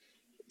then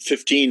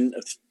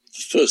the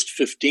first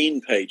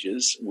 15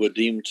 pages were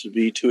deemed to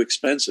be too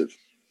expensive.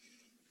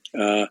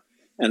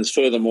 And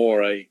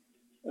furthermore, a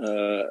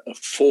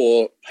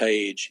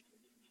 4-page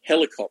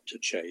helicopter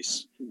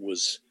chase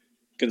was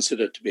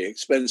considered to be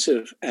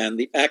expensive, and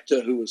the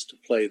actor who was to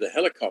play the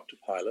helicopter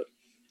pilot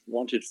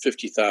wanted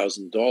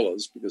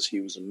 $50,000 because he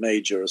was a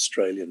major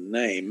Australian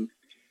name.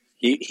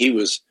 He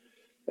was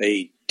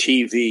a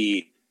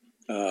TV,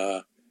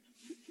 he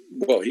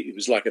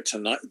was like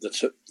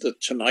the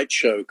Tonight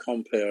Show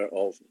compere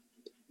of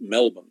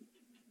Melbourne.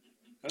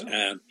 Oh.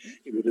 And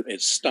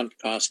it's stunt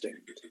casting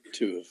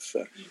to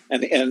have,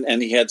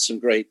 and he had some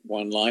great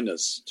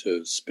one-liners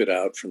to spit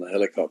out from the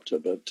helicopter,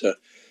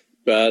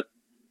 but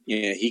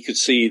he could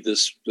see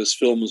this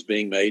film was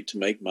being made to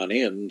make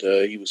money, and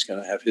he was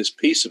going to have his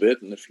piece of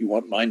it. And if you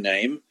want my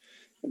name,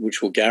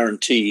 which will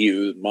guarantee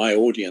you my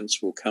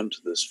audience will come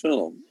to this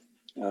film.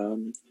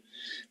 And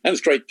it's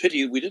a great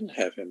pity we didn't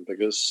have him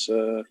because,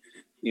 I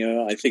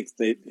think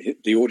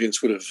the audience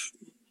would have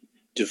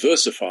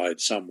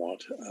diversified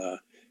somewhat. Of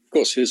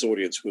course, his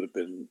audience would have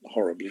been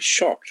horribly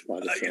shocked by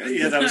the film.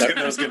 Yeah, that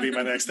was going to be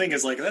my next thing.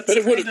 Is like that's. But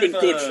it would have been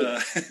good for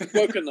them,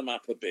 woken them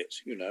up a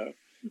bit,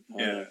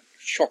 Yeah.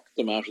 Shocked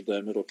them out of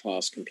their middle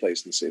class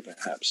complacency,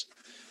 perhaps.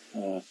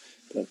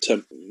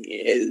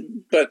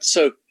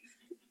 So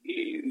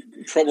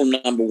problem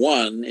number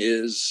one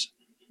is,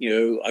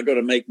 I got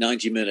to make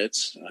 90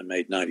 minutes. I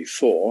made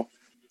 94,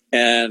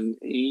 and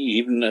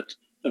even at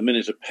a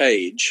minute a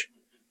page,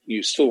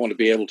 you still want to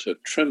be able to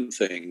trim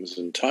things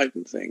and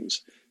tighten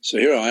things. So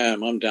here I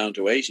am. I'm down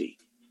to 80.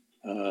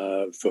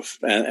 I'm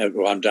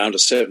down to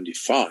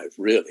 75,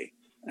 really,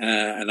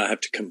 and I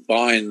have to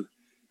combine.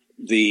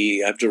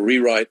 I have to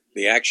rewrite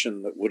the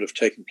action that would have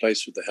taken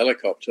place with the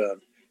helicopter,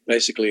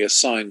 basically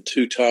assign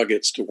 2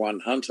 targets to 1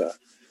 hunter,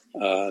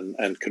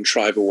 and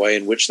contrive a way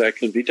in which that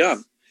can be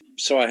done.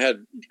 So I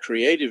had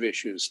creative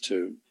issues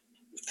to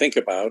think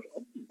about,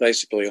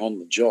 basically on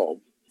the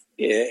job,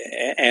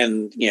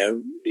 and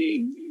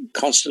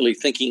constantly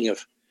thinking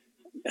of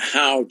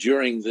how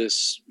during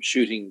this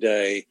shooting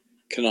day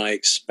can I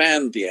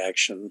expand the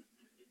action,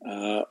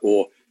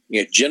 or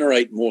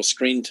generate more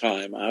screen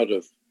time out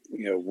of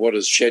what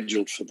is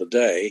scheduled for the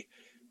day,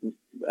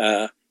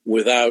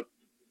 without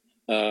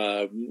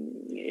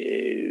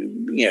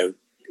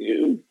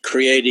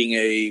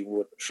creating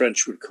what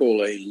French would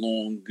call a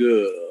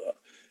longueur,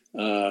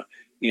 a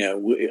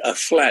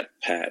flat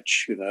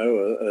patch. You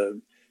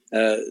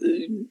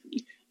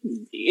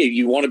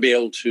want to be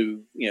able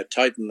to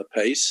tighten the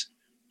pace.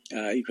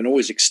 You can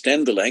always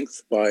extend the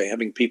length by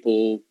having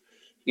people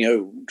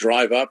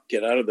drive up,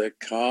 get out of their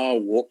car,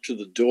 walk to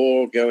the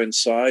door, go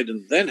inside,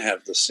 and then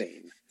have the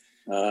scene.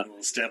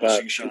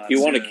 Establishing shots.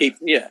 You want to keep,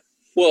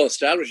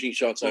 establishing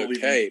shots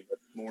okay, but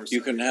you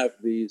can have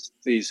these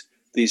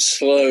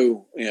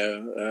slow,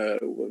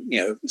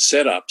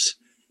 setups,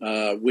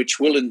 which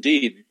will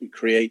indeed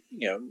create,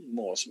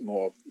 more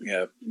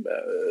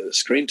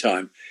screen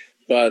time.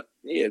 But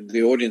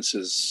the audience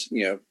is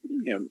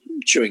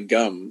chewing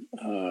gum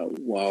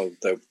while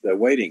they're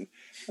waiting,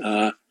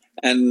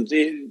 and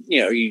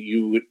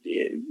you would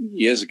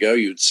years ago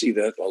you'd see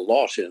that a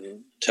lot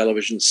in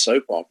television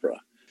soap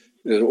opera.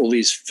 There are all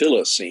these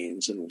filler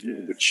scenes, in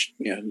which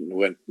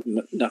when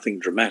nothing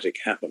dramatic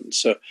happens.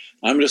 So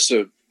I'm just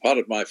part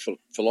of my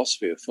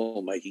philosophy of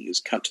filmmaking is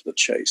cut to the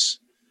chase.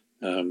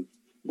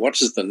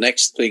 What is the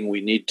next thing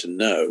we need to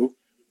know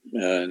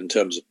in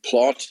terms of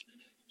plot?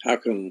 How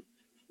can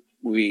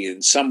we,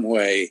 in some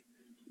way,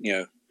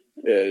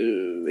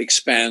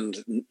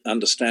 expand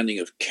understanding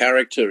of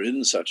character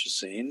in such a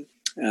scene,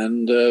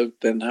 and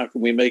then how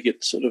can we make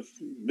it sort of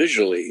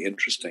visually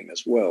interesting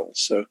as well?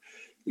 So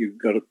you've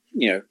got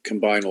to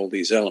combine all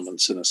these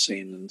elements in a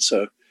scene, and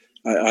so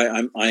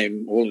I'm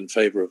all in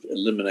favor of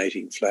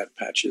eliminating flat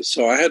patches.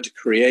 So I had to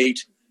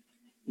create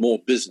more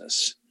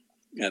business,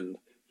 and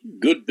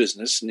good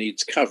business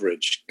needs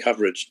coverage.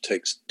 Coverage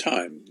takes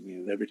time.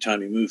 Every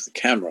time you move the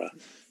camera,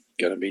 it's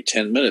going to be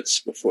 10 minutes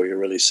before you're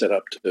really set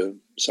up to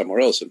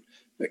somewhere else. And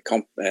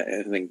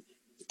anything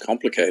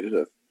complicated,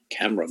 a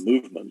camera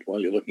movement, while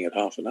you're looking at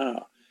half an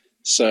hour.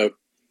 So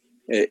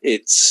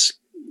it's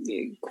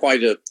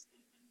quite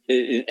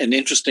an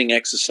interesting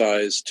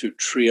exercise to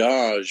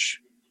triage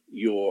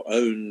your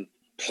own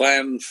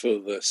plan for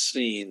the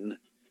scene,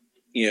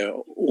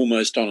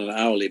 almost on an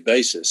hourly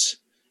basis,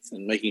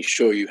 and making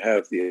sure you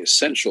have the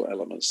essential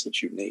elements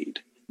that you need,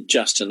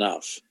 just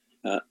enough.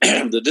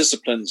 The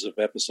disciplines of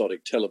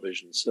episodic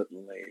television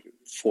certainly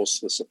force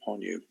this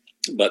upon you.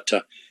 But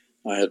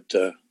I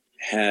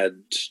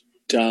had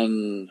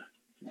done,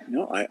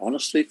 I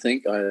honestly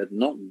think I had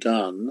not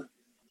done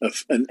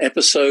an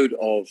episode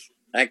of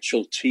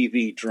actual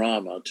TV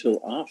drama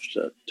till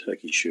after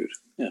Turkey Shoot.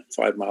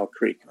 5 Mile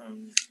Creek.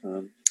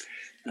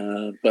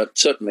 But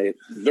certainly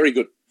very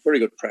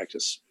good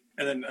practice.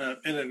 And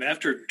then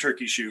after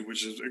Turkey Shoot,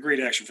 which is a great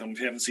action film. If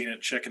you haven't seen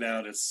it, check it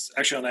out. It's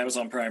actually on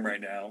Amazon Prime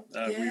right now.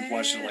 We've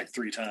watched it like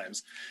 3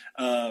 times.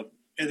 And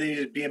then you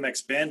did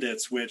BMX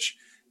Bandits, which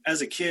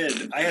as a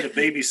kid, I had a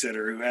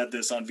babysitter who had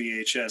this on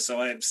VHS, so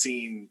I have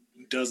seen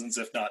dozens,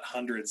 if not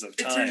hundreds of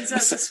times. It turns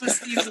out this was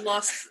Steve's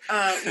lost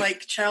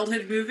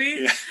childhood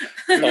movie.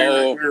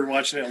 Yeah. We were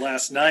watching it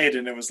last night,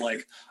 and it was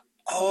like,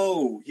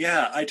 oh,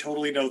 yeah, I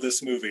totally know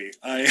this movie.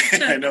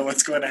 I know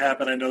what's going to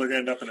happen. I know they're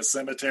going to end up in a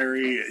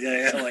cemetery.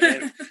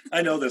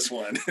 I know this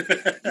one.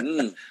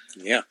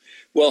 Yeah.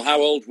 Well,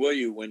 how old were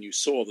you when you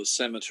saw the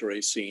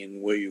cemetery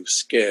scene? Were you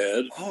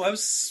scared? Oh, I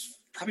was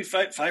probably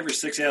five or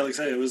six. Yeah, like I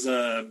said, it was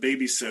a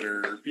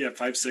babysitter. Yeah,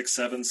 5, 6,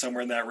 7,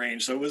 somewhere in that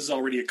range. So it was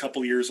already a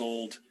couple years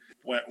old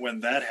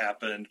when that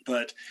happened.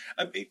 But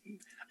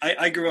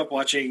I grew up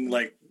watching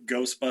like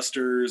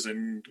Ghostbusters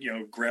and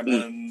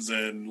Gremlins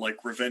and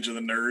like Revenge of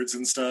the Nerds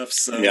and stuff.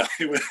 So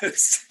it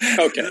was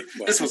okay.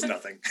 This was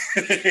nothing,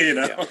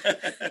 Yeah.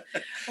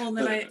 Well,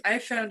 then I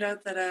found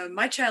out that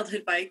my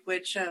childhood bike,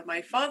 which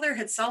my father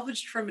had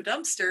salvaged from a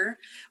dumpster,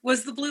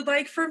 was the blue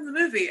bike from the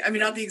movie. I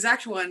mean, not the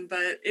exact one,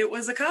 but it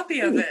was a copy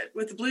of it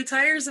with the blue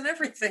tires and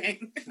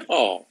everything.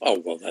 Oh,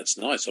 well, that's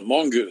nice. A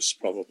mongoose,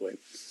 probably.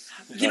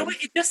 You know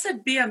what? It just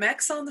said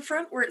BMX on the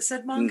front where it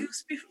said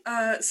Mongoose.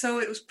 So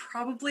it was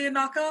probably a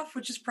knockoff,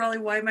 which is probably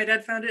why my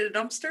dad found it at a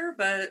dumpster.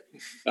 But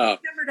he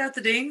hammered out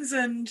the dings,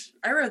 and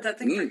I rode that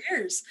thing for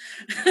years.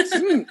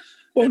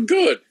 Well,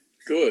 good.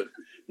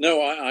 No,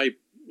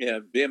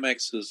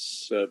 BMX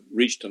has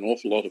reached an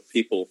awful lot of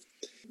people.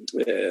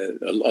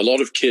 A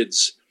lot of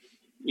kids,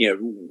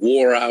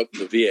 wore out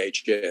the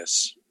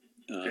VHS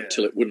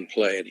till it wouldn't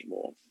play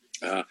anymore.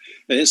 And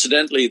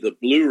incidentally, the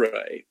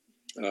Blu-ray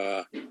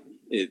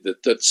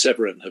that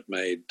Severin have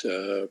made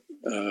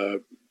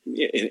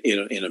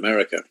in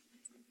America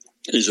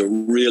is a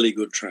really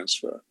good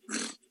transfer.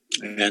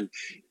 And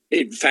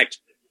in fact,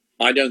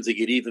 I don't think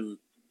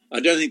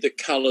the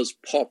colors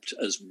popped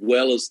as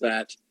well as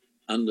that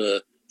under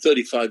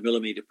 35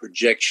 millimeter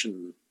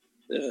projection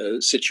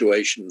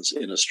situations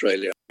in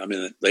Australia. I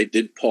mean, they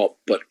did pop,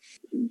 but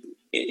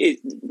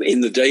in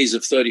the days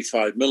of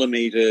 35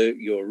 millimeter,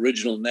 your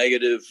original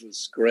negative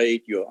was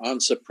great. Your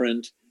answer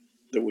print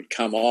that would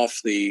come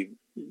off the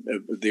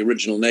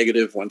original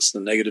negative once the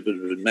negative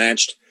had been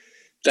matched,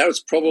 that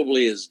was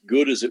probably as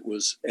good as it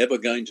was ever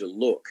going to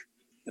look.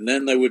 And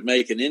then they would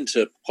make an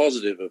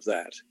inter-positive of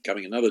that,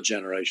 coming another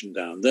generation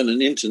down. Then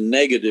an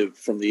inter-negative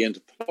from the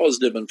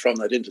inter-positive, and from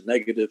that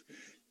inter-negative,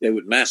 they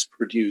would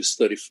mass-produce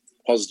 30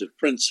 positive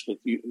prints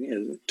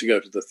to go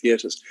to the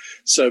theaters.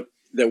 So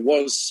there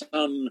was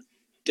some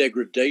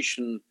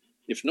degradation,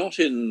 if not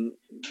in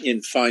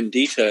fine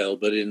detail,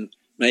 but in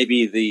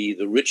maybe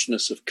the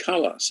richness of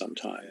color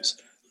sometimes.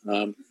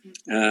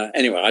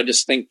 Anyway, I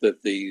just think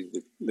that the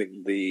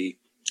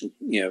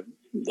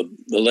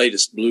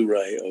latest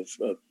Blu-ray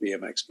of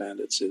BMX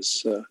Bandits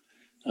is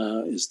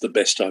the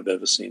best I've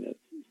ever seen it.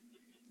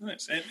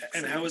 Nice.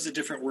 And how is it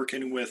different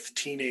working with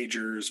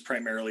teenagers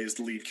primarily as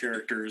the lead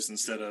characters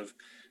instead of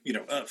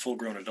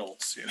full-grown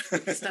adults?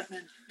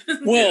 Stuntmen.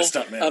 Well,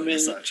 stuntmen, I mean,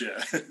 and such,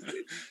 yeah.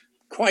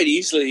 Quite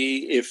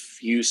easily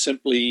if you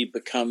simply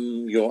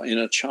become your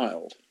inner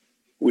child.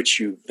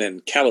 which you then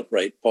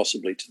calibrate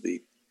possibly to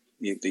the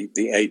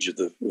age of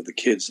the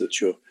kids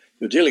that you're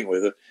dealing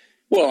with.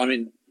 Well, I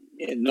mean,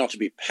 not to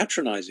be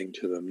patronizing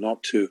to them,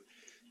 not to,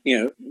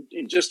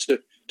 just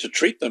to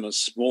treat them as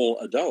small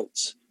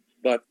adults,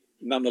 but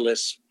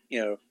nonetheless,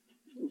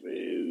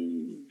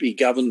 be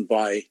governed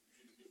by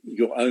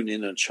your own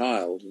inner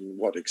child and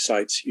what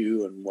excites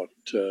you and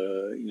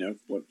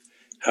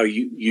how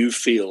you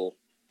feel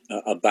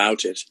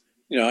about it.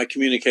 I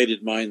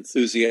communicated my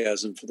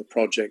enthusiasm for the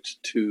project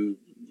to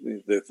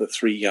the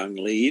three young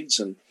leads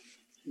and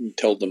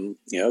told them,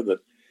 that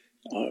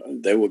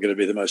they were going to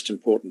be the most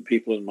important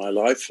people in my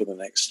life for the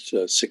next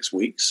 6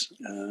 weeks.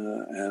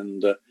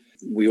 And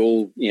we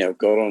all,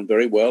 got on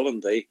very well,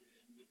 and they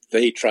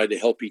tried to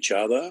help each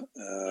other.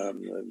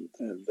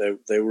 And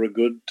they were a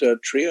good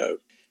trio.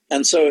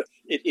 And so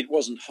it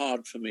wasn't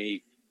hard for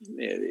me.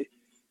 I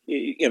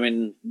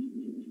mean,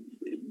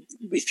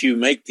 if you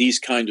make these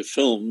kind of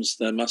films,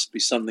 there must be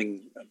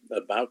something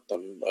about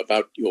them,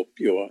 about your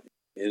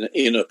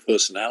inner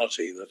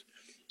personality that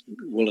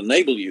will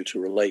enable you to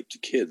relate to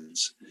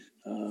kids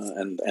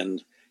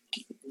and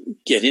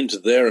get into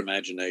their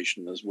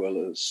imagination as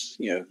well as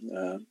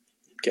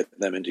get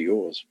them into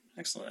yours.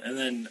 Excellent. And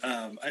then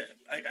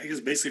I guess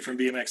basically from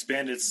BMX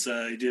Bandits,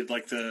 you did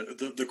like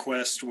the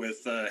quest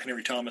with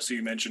Henry Thomas, who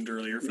you mentioned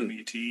earlier from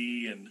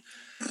E.T.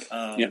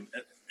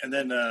 and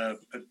then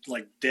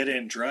like Dead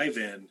End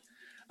Drive-In,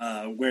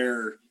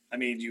 where I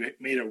mean you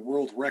made a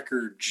world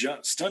record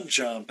stunt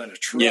jump in a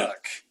truck. Yeah.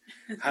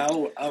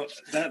 How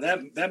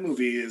that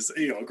movie is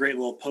a great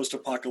little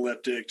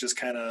post-apocalyptic, just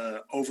kind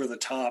of over the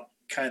top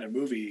kind of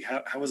movie.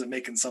 How was it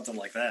making something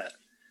like that?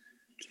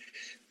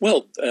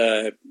 Well,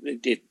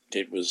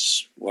 it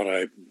was what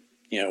I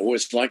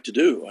always like to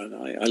do, and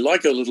I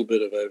like a little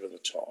bit of over the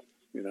top.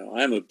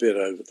 I'm a bit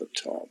over the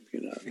top.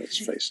 Let's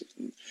face it,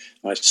 and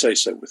I say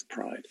so with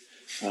pride.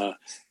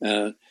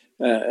 And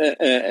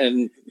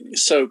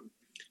so,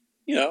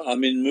 I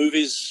mean,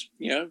 movies.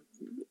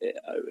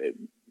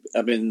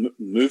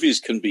 Movies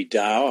can be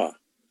dour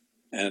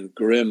and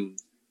grim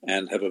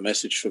and have a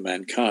message for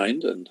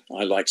mankind, and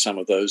I like some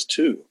of those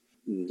too.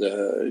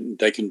 And,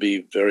 they can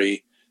be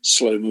very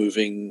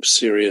slow-moving,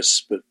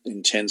 serious, but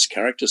intense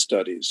character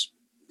studies.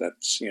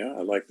 That's,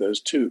 I like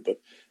those too, but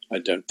I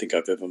don't think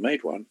I've ever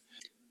made one.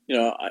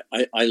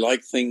 I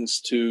like things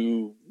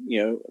to,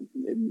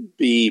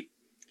 be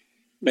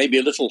maybe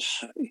a little,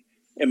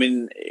 I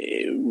mean,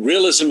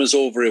 realism is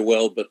all very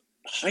well, but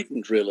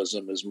heightened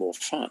realism is more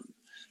fun.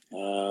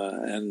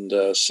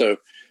 So,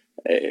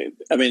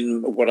 I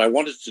mean, what I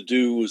wanted to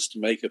do was to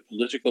make a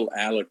political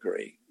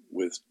allegory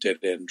with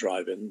Dead End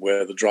Drive-In,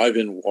 where the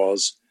drive-in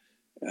was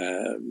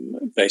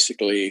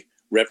basically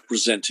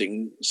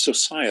representing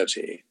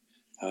society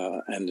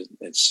and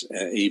its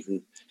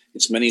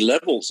many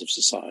levels of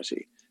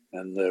society.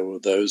 And there were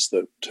those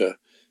that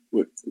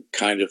were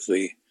kind of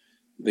the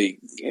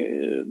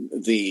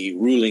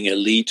ruling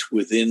elite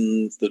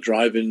within the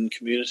drive-in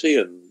community,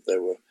 and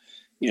there were,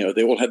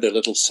 they all had their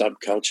little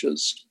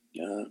subcultures.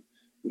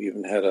 We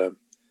even had a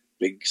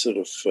big sort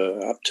of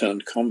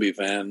upturned combi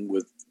van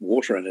with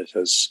water in it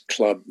as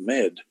Club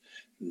Med,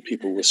 and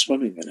people were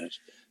swimming in it.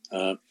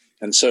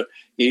 And so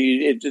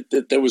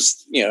there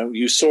was,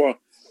 you saw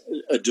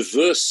a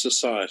diverse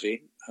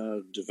society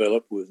had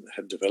developed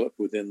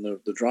within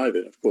the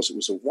drive-in. Of course, it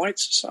was a white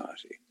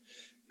society.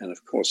 And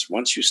of course,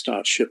 once you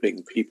start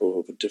shipping people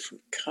of a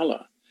different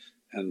color,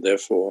 and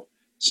therefore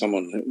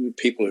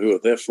people who are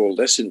therefore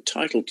less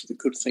entitled to the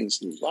good things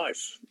in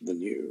life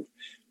than you,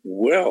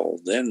 well,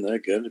 then there are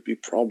going to be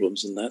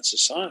problems in that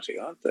society,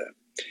 aren't there?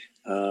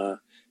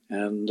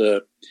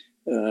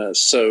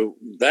 So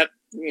that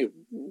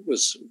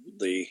was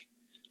the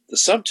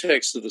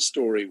subtext of the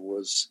story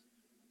was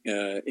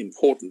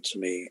important to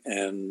me,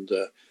 and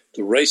the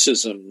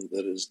racism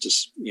that is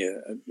just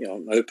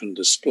on open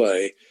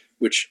display,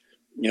 which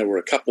were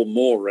a couple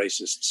more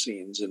racist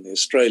scenes in the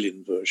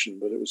Australian version,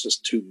 but it was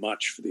just too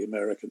much for the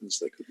Americans.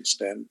 They couldn't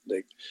stand.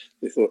 They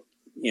thought,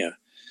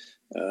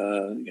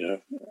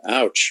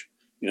 ouch,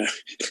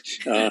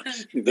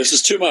 this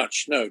is too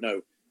much.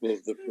 No. We'll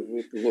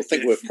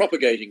think we're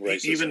propagating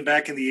racism. Even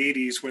back in the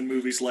 80s when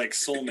movies like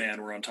Soul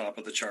Man were on top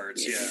of the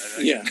charts.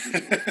 Yeah.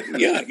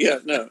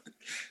 No.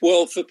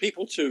 Well, for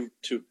people to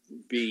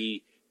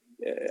be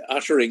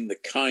uttering the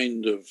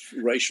kind of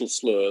racial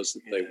slurs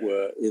that they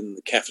were in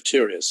the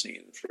cafeteria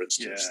scene, for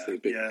instance.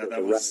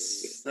 That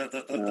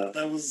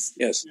was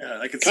yes. Yeah,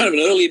 I could kind of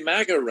an early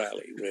MAGA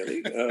rally,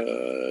 really.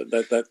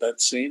 that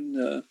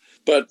scene.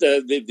 But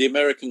the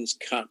Americans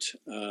cut,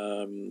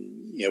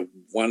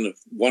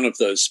 one of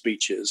those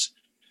speeches,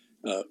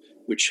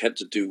 which had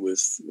to do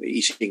with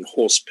eating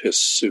horse piss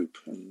soup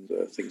and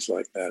things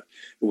like that,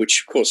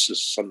 which, of course,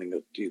 is something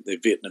that the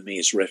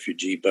Vietnamese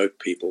refugee boat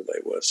people, they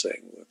were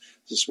saying,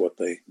 this is what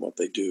they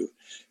do.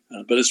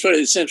 But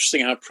it's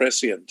interesting how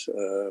prescient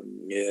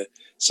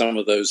some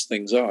of those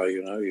things are.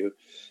 You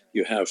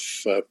have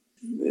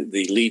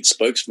the lead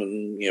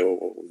spokesman,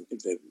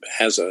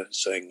 Hazza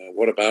saying,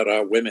 "What about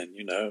our women?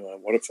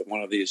 What if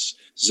one of these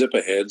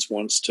zipper heads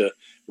wants to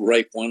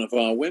rape one of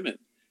our women?"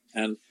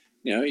 And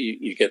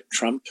you get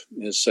Trump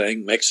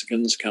saying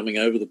Mexicans coming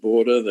over the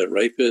border, they're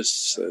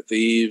rapists, they're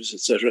thieves,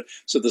 etc.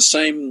 So the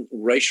same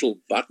racial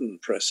button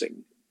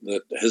pressing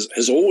that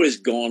has always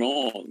gone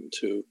on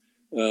to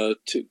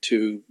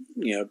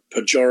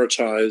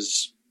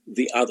pejoritize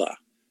the other,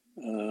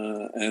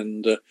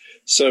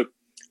 so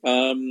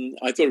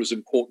I thought it was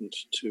important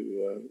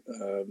to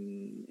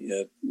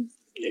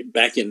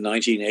back in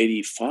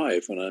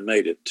 1985 when I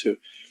made it to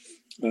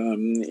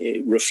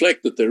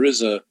reflect that there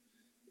is a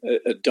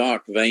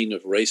dark vein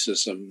of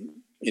racism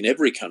in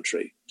every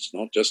country. It's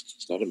not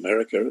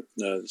America.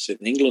 It's in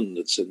England.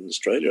 It's in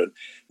Australia,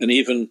 and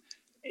even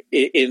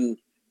in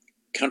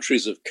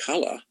countries of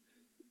color,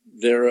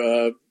 there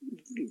are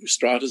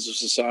stratas of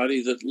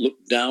society that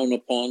look down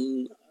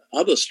upon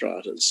other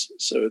stratas.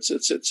 So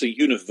it's a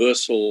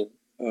universal.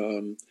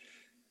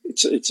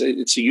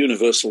 It's a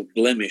universal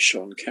blemish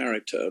on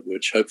character,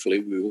 which hopefully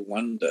we will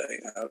one day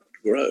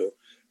outgrow.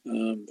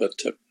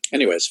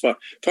 Anyway, it's far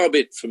be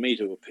it for me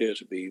to appear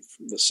to be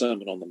the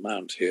Sermon on the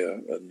Mount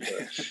here,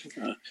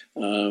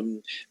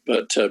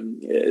 but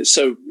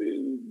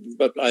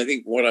I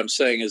think what I'm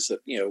saying is that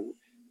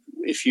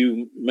if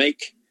you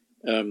make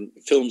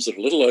films that are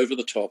a little over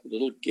the top, a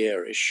little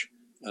garish,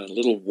 and a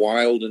little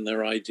wild in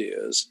their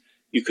ideas,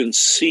 you can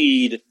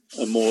seed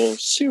a more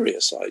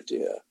serious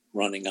idea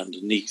running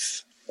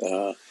underneath,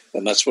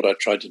 and that's what I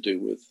tried to do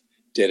with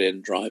Dead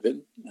End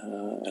Drive-In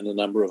and a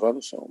number of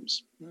other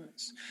films.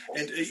 Nice.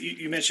 And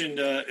you mentioned,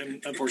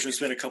 unfortunately, it's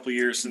been a couple of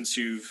years since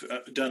you've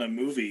done a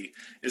movie.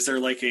 Is there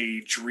like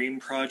a dream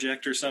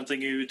project or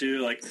something you would do?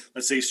 Like,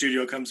 let's say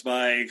studio comes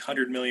by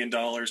 $100 million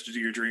to do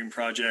your dream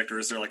project, or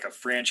is there like a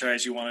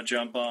franchise you want to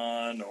jump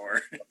on?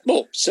 Or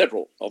well,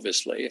 several,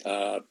 obviously,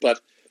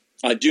 but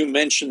I do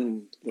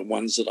mention the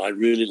ones that I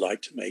really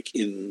like to make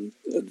in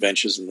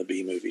Adventures in the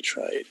B-movie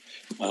trade.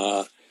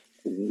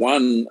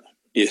 One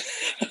is...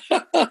 For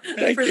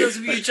those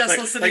of you just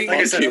listening. Like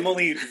I said, I'm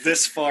only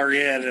this far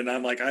in, and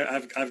I'm like,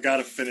 I've got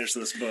to finish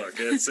this book.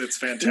 It's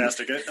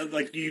fantastic.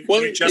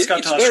 You just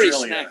got to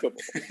Australia.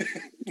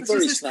 This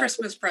was his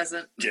Christmas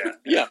present.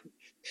 Yeah.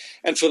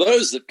 And for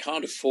those that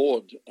can't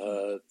afford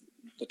the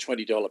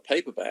 $20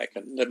 paperback,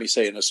 and let me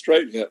say in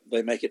Australia,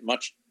 they make it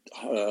much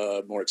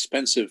more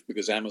expensive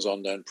because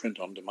Amazon don't print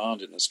on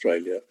demand in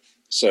Australia.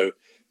 So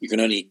you can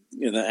only,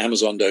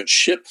 Amazon don't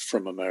ship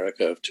from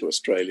America to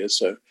Australia.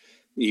 So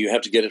you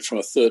have to get it from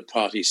a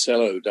third-party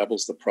seller who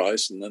doubles the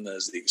price, and then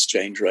there's the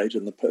exchange rate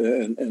and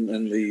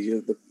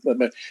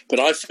But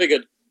I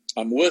figured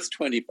I'm worth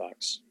 $20.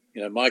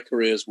 My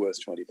career is worth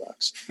 $20.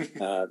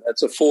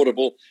 That's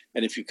affordable,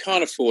 and if you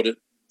can't afford it,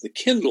 the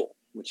Kindle,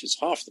 which is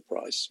half the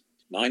price,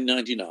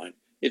 $9.99.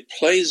 It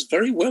plays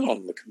very well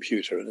on the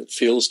computer, and it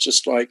feels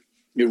just like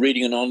you're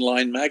reading an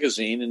online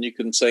magazine, and you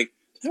can say,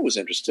 "That was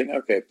interesting.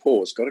 Okay,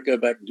 pause. Got to go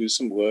back and do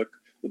some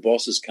work. The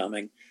boss is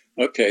coming.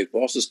 Okay, the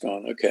boss is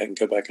gone. Okay, I can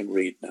go back and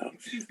read now."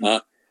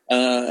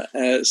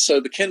 So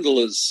the Kindle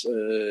is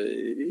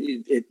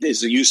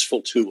a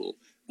useful tool,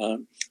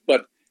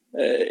 but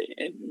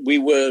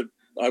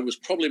I was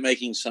probably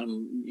making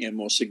some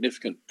more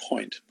significant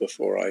point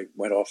before I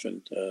went off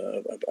and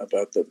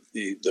about the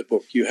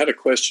book. You had a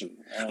question.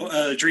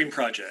 Dream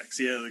projects,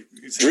 yeah.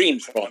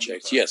 Dream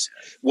projects, yes.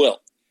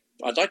 Well,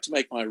 I'd like to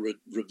make my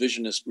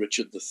revisionist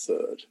Richard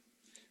III.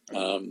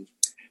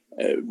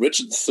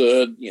 Richard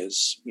III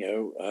is,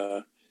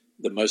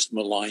 the most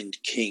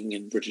maligned king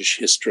in British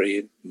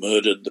history,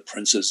 murdered the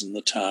princes in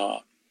the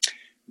Tower.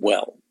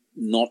 Well,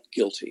 not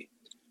guilty.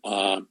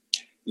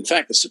 In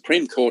fact, the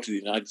Supreme Court of the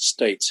United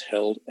States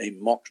held a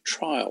mock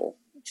trial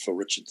for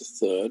Richard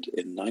III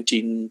in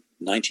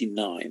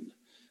 1999.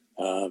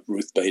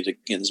 Ruth Bader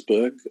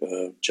Ginsburg,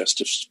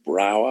 Justice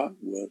Brower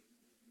were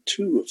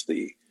two of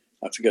the,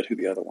 I forget who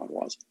the other one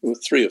was. There were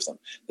three of them.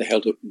 They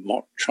held a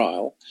mock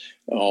trial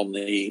on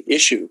the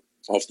issue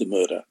of the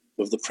murder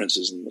of the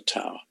princes in the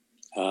Tower.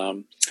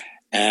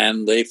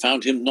 And they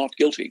found him not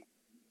guilty.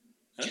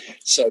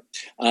 So,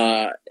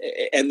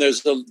 and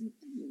there's a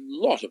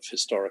lot of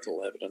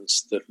historical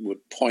evidence that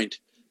would point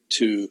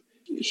to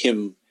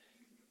him,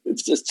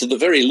 to the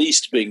very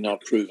least, being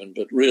not proven,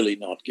 but really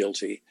not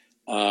guilty.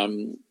 But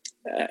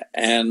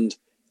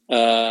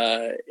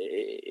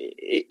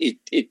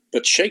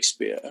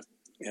Shakespeare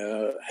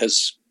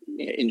has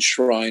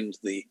enshrined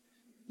the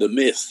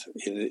myth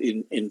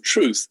in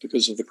truth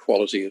because of the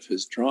quality of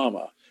his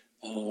drama,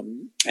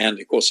 and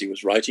of course he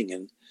was writing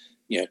in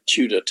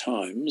Tudor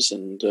times,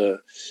 and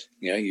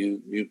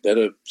you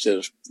better sort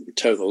of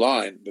toe the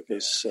line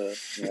because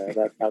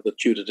that's how the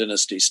Tudor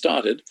dynasty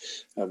started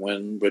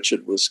when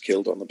Richard was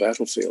killed on the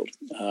battlefield.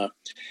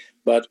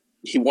 But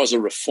he was a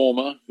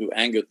reformer who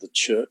angered the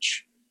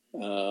church.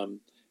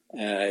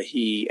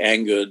 He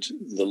angered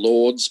the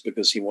lords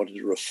because he wanted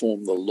to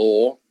reform the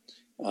law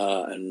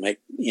and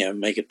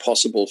make it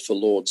possible for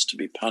lords to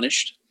be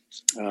punished.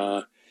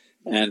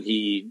 And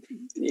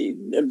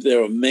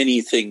there are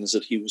many things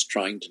that he was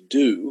trying to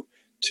do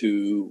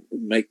to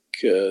make,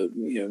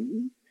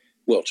 to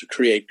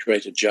create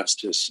greater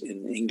justice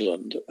in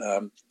England.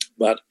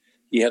 But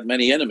he had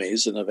many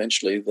enemies, and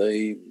eventually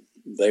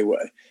they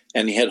were,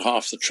 and he had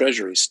half the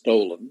treasury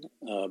stolen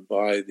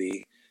by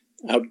the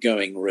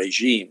outgoing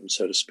regime,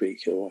 so to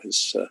speak, or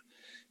his.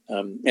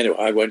 Anyway,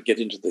 I won't get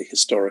into the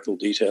historical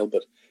detail,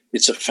 but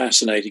it's a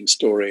fascinating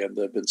story, and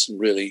there have been some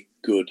really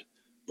good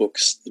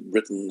books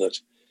written that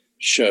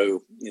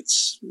show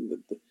it's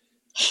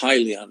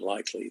highly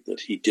unlikely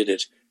that he did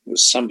it. It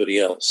was somebody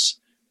else.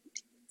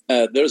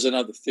 There's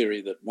another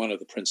theory that one of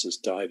the princes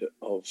died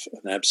of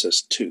an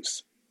abscessed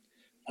tooth,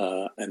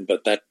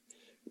 but that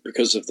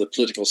because of the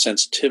political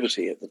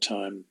sensitivity at the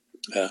time,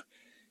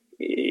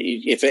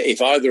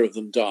 if either of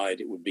them died,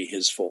 it would be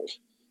his fault.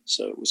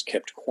 So it was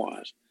kept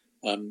quiet.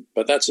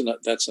 But that's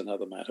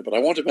another matter. But I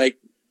want to make,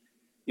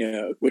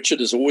 Richard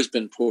has always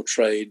been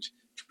portrayed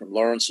from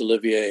Laurence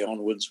Olivier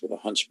onwards with a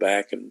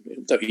hunchback, and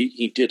though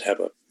he did have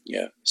a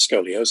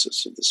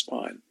scoliosis of the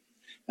spine.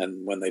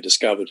 And when they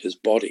discovered his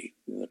body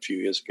a few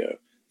years ago,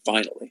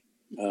 finally,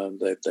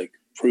 they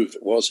proved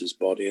it was his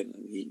body, and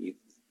he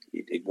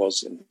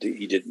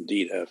did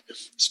indeed have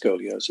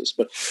scoliosis.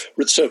 But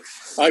so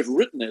I've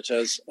written it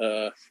as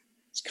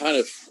it's kind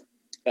of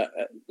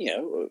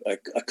a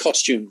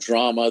costume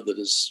drama that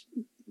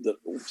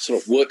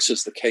sort of works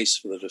as the case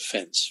for the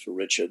defense for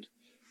Richard,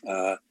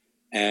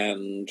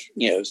 and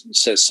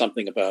says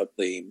something about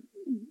the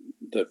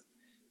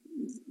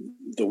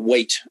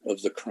weight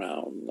of the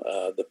crown,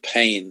 the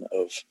pain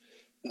of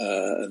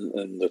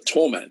and the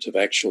torment of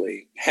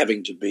actually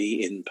having to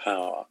be in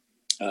power.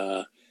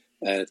 And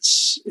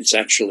it's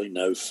actually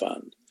no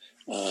fun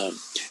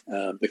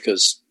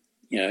because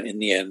in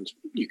the end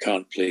you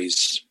can't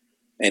please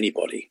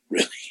anybody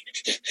really.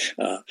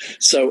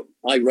 So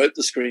I wrote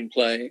the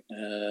screenplay,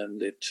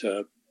 and it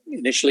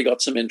initially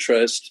got some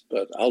interest,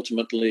 but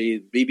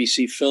ultimately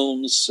BBC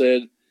Films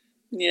said,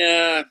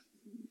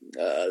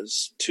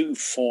 it's too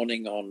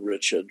fawning on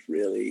Richard,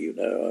 really.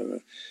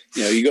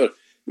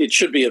 It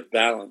should be a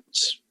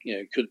balance.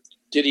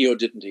 Did he or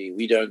didn't he?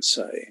 We don't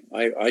say.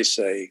 I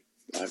say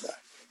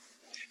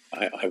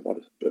I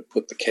want to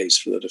put the case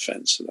for the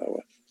defence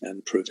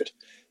and prove it.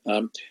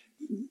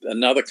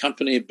 Another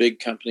company, a big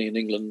company in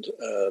England,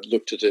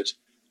 looked at it,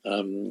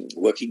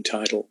 working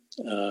title,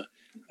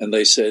 and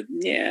they said,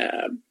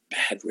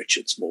 Bad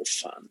Richard's more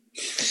fun.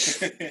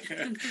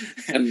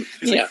 And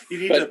you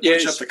need to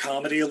punch up the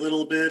comedy a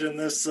little bit in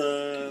this.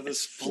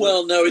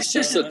 Well, no, it's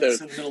just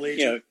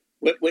that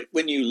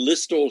when you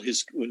list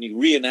when you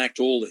reenact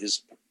all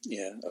his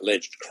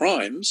alleged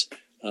crimes,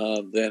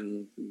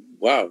 then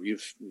wow,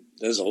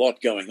 there's a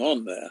lot going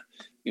on there.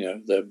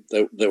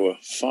 There were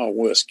far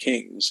worse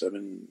kings. I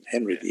mean,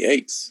 Henry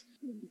VIII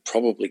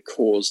probably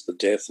caused the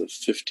death of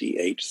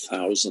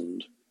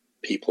 58,000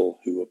 people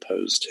who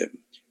opposed him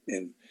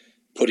in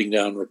putting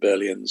down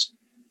rebellions,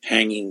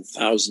 hanging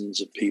thousands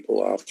of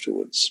people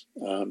afterwards,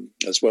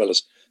 as well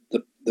as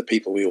the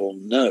people we all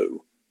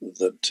know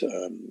that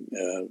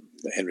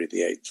Henry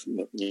VIII,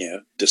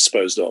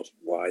 disposed of,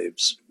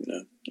 wives,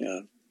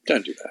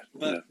 Don't do that.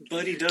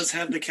 But he does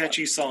have the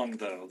catchy song,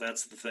 though.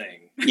 That's the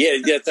thing. Yeah,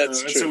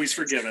 that's true. So he's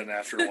forgiven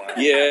after a while.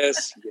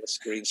 Yes,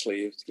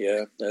 Greensleeves.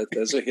 Yeah,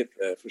 there's a hit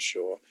there for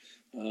sure.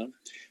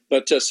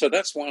 So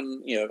that's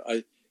one.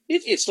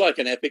 It's like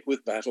an epic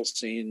with battle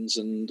scenes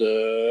and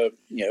a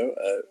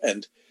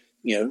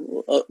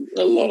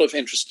lot of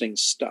interesting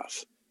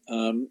stuff,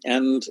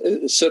 and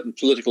certain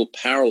political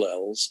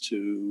parallels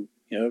to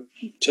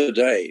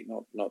today,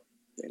 not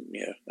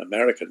in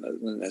America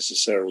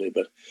necessarily,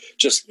 but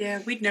just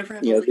we'd never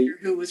have a leader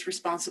who was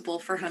responsible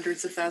for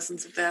hundreds of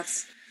thousands of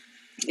deaths.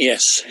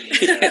 Yes.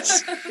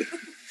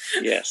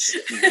 Yes.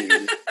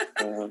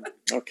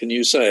 What can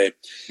you say?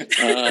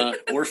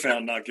 Or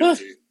found not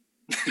guilty.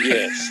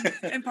 Yes.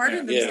 And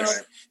pardoned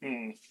himself.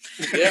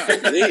 Yeah,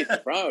 indeed.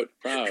 Proud.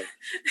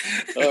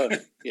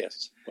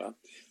 Yes. Well,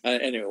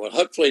 anyway,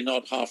 hopefully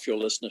not half your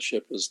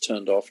listenership is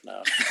turned off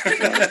now.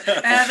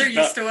 They're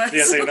used to us.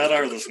 Yes, not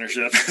our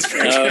listenership.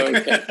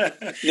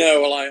 Okay.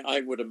 No, well,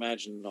 I would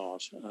imagine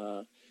not.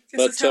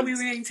 This is how we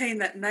maintain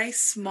that nice,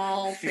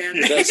 small fan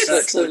base.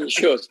 That's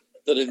sure.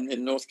 That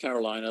in North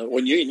Carolina,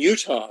 when you're in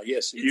Utah,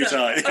 yes.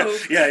 Utah. Oh.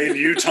 Yeah, in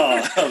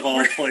Utah, of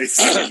all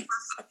places.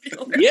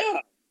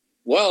 Yeah.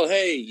 Well,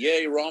 hey,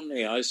 yay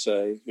Romney, I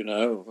say,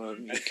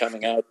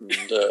 coming out and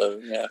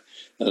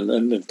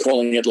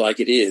calling it like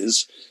it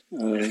is,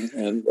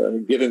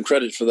 and give him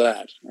credit for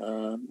that.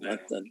 I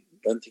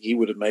don't think he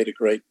would have made a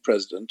great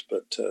president,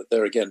 but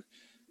there again,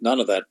 none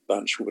of that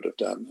bunch would have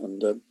done.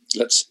 And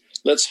let's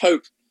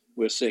hope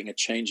we're seeing a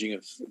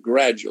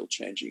gradual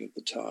changing of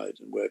the tide,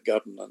 and where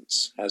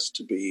governance has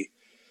to be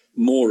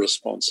more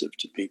responsive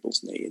to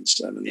people's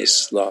needs. I mean,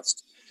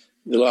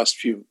 the last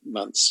few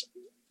months,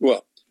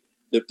 well,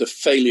 the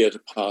failure to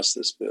pass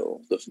this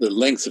bill, the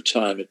length of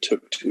time it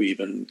took to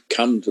even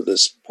come to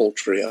this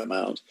paltry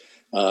amount,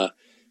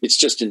 it's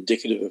just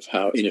indicative of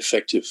how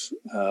ineffective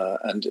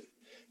and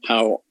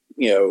how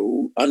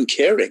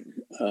uncaring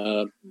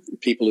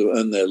people who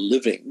earn their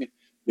living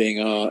being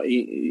our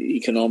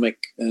economic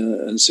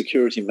and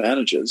security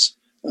managers,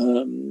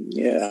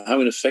 how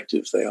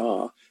ineffective they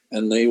are,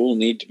 and they all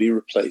need to be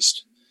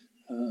replaced.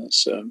 And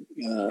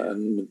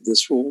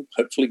this will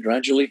hopefully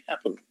gradually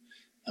happen.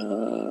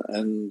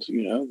 And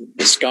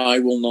the sky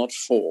will not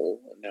fall.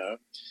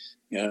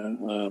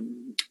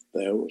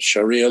 The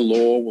Sharia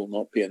law will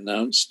not be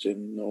announced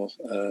in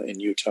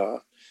Utah.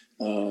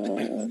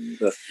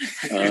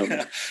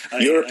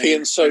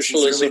 European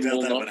socialism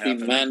will not be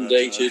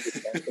mandated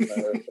in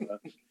America.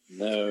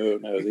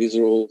 No, these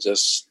are all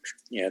just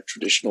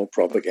traditional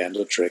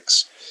propaganda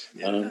tricks.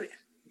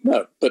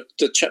 No, but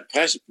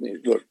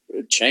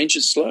change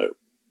is slow.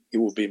 It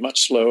will be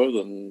much slower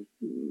than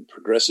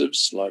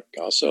progressives like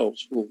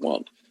ourselves will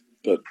want,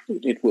 but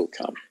it will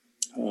come.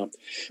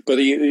 But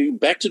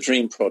back to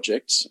dream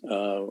projects.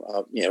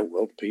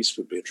 World peace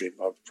would be a dream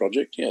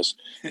project, yes.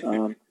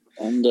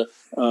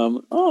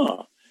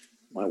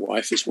 My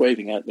wife is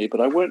waving at me, but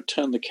I won't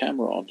turn the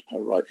camera on her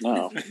right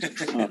now.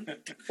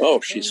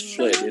 She's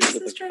fled into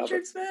the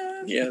cupboard.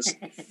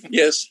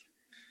 Yes.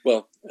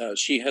 Well,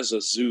 she has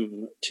a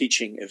Zoom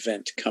teaching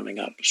event coming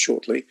up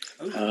shortly,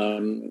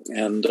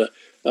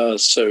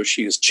 so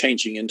she is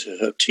changing into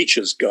her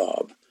teacher's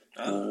garb,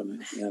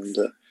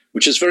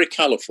 which is very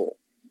colourful.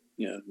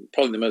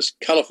 Probably the most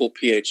colourful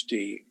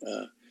PhD.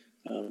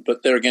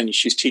 But there again,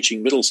 she's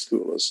teaching middle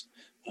schoolers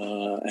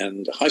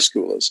and high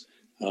schoolers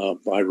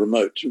by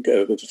remote to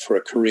go for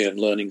a Korean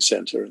learning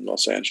center in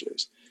Los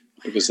Angeles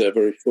because they're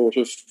very short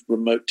of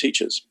remote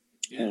teachers.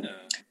 Yeah.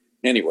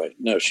 Anyway,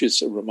 no, she's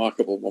a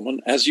remarkable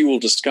woman, as you will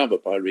discover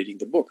by reading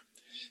the book.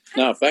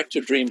 Now, back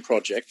to dream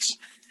projects.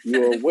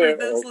 You're aware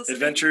of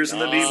Adventures in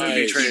the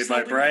B-Movie Trade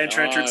by Brian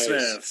Trenchard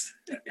Smith.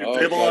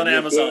 Available on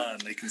Amazon.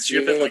 They can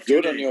ship it like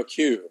good on your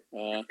queue.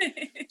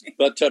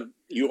 But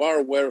you are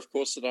aware, of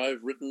course, that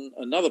I've written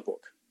another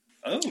book.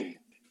 Oh.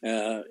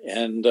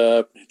 And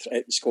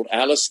it's called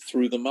Alice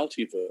Through the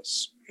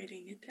Multiverse.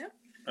 Reading it down.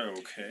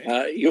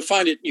 Okay. You'll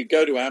find it, you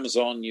go to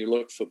Amazon, you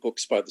look for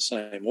books by the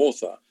same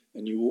author,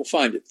 and you will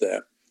find it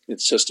there.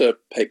 It's just a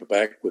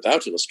paperback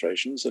without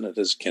illustrations, and it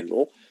is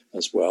Kindle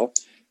as well.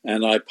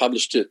 And I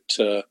published it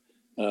a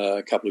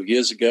couple of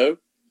years ago,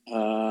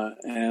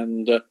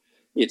 and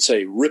it's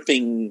a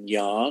ripping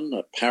yarn,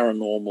 a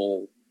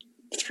paranormal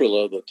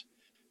thriller that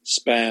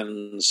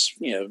spans,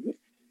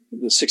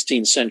 the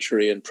 16th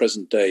century and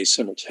present day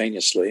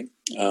simultaneously.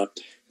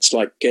 It's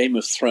like Game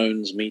of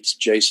Thrones meets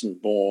Jason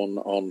Bourne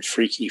on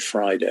Freaky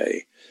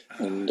Friday.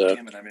 And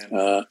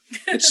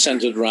it's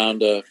centered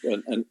around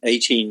an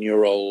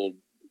 18-year-old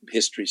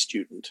history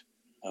student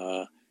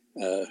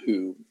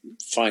who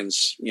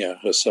finds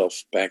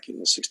herself back in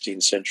the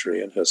 16th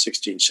century, and her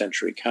 16th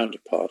century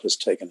counterpart has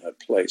taken her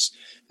place.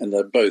 And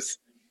they're both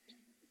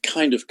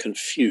kind of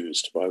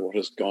confused by what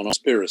has gone on,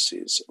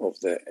 conspiracies of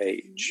their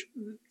age.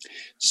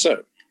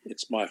 So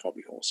it's my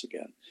hobby horse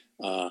again.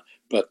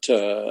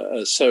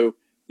 So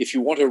if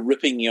you want a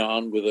ripping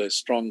yarn with a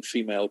strong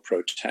female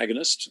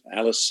protagonist,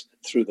 Alice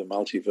Through the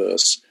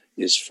Multiverse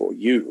is for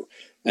you.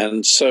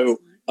 And so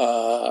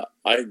I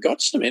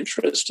got some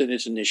interest in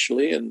it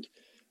initially, and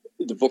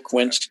the book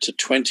went to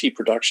 20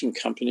 production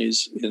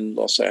companies in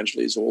Los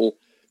Angeles, all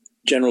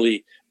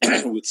generally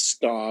with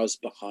stars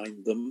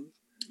behind them.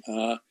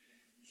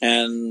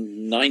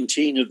 And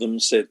 19 of them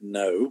said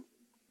no,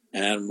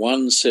 and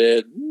one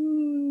said,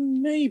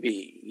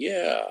 maybe,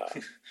 yeah.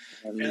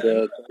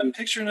 And I'm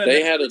picturing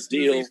they had a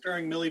deal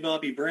starring Millie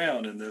Bobby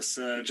Brown in this,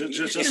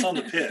 just on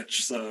the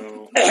pitch.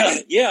 So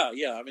yeah.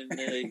 I mean,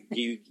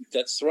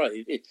 that's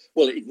right. It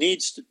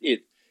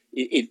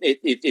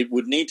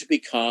would need to be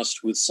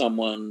cast with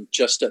someone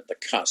just at the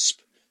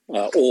cusp,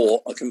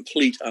 or a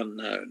complete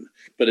unknown.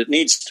 But it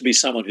needs to be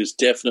someone who's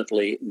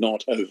definitely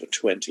not over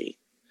 20.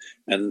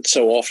 And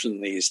so often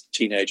these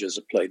teenagers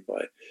are played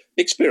by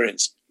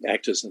experienced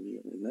actors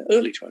in their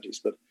early 20s.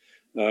 But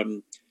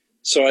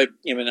so I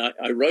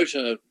wrote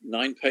a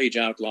 9-page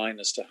outline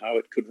as to how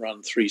it could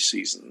run 3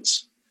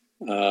 seasons.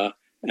 And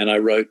I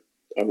wrote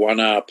a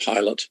 1-hour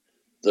pilot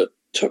that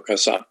took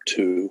us up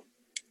to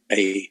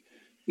a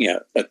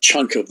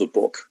chunk of the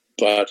book.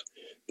 But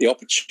the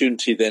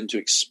opportunity then to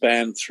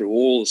expand through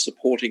all the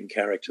supporting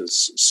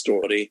characters'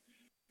 story,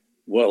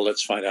 well,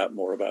 let's find out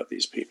more about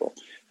these people.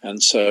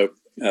 And so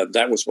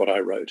that was what I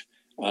wrote.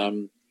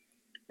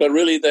 But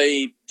really,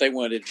 they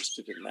weren't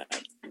interested in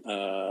that.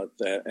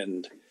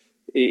 And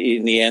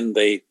in the end,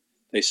 they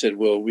said,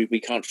 well, we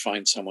can't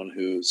find someone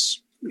who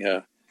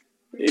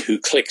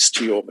clicks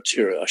to your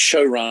material. A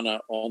showrunner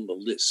on the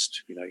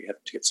list. You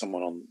have to get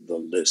someone on the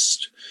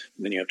list.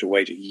 And then you have to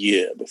wait a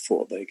year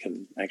before they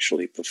can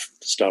actually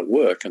start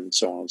work, and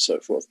so on and so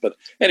forth. But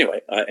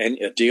anyway, and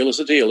a deal is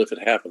a deal if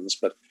it happens.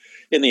 But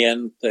in the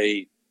end,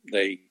 they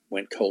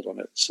went cold on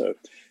it. So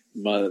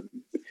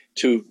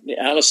to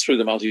Alice Through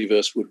the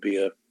Multiverse would be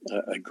a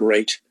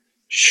great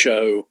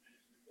show,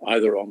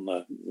 either on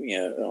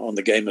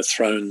the Game of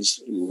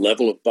Thrones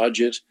level of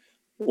budget,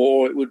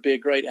 or it would be a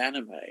great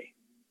anime.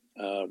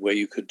 where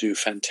you could do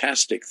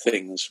fantastic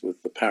things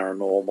with the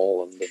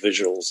paranormal and the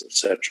visuals,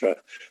 etc.,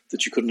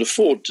 that you couldn't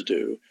afford to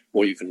do,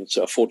 or you can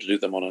afford to do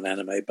them on an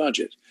anime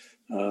budget.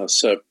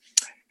 So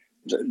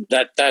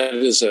that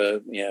is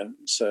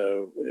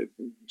So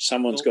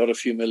someone's got a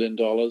few $1 million.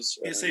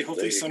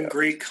 Hopefully some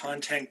great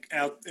content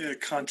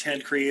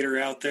creator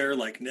out there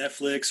like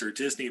Netflix or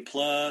Disney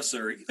Plus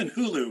or even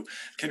Hulu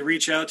can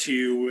reach out to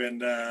you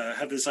and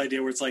have this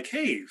idea where it's like,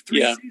 hey,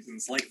 3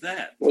 seasons like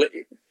that. Well,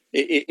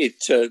 it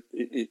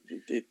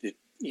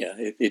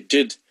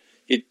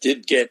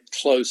did get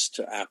close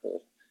to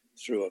Apple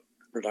through a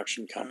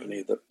production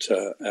company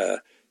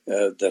that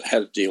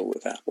had a deal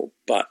with Apple,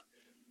 but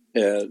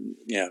no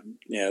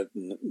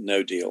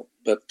deal.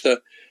 But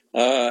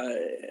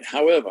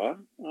however,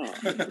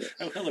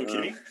 hello,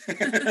 Kitty.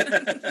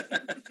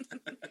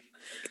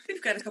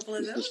 We've got a couple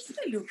of those.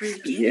 Hello,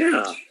 Ricky.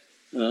 Yeah.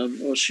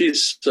 Well,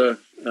 she's this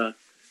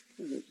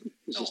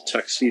is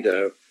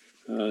Tuxedo.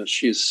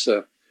 She's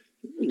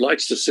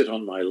likes to sit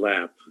on my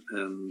lap,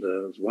 and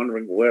was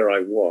wondering where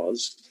I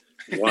was,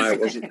 why I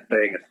wasn't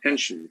paying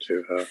attention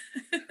to her.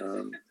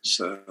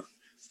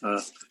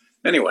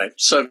 Anyway,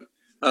 so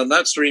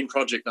that's Dream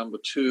Project number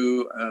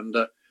 2, and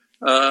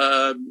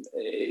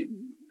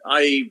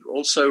I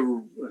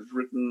also have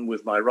written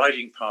with my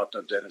writing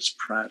partner Dennis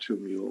Pratt,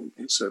 whom you'll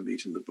also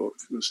meet in the book,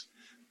 who's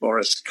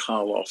Boris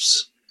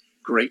Karloff's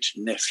great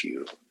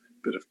nephew.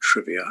 Bit of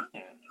trivia,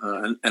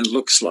 and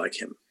looks like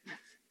him.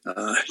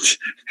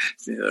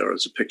 There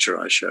is a picture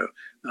I show,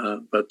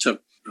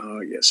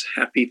 yes,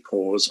 happy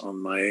paws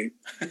on my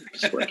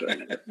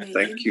sweater.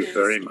 Thank you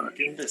very much.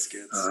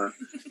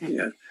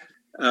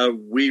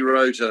 We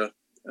wrote a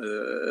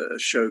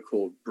show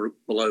called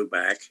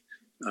Blowback,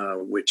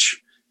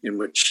 in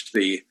which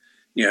the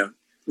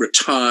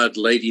retired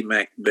Lady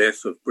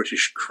Macbeth of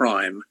British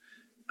crime,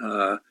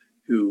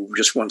 who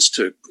just wants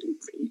to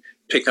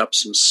pick up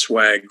some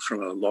swag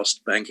from a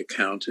lost bank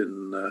account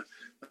in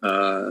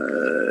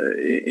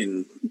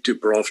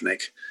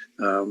Dubrovnik,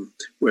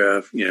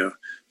 where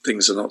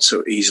things are not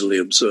so easily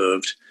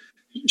observed.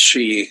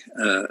 She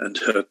and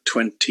her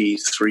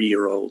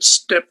 23-year-old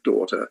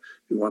stepdaughter,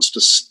 who wants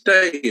to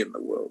stay in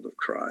the world of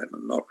crime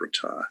and not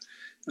retire,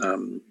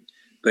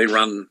 they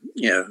run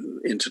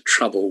into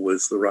trouble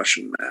with the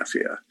Russian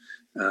mafia,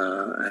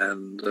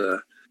 and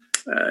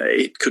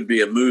it could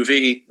be a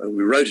movie.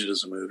 We wrote it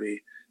as a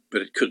movie,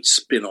 but it could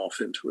spin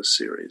off into a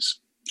series.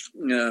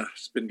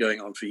 It's been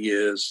going on for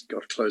years,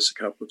 got close a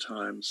couple of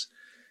times.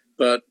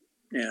 But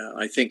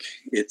I think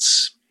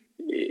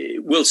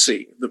we'll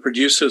see. The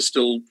producer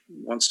still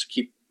wants to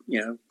keep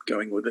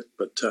going with it,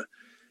 but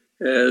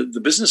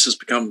the business has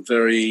become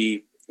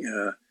very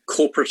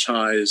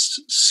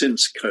corporatized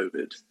since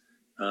COVID.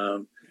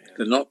 There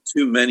are not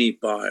too many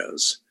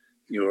buyers.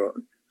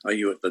 Are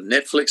you at the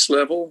Netflix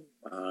level?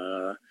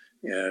 Are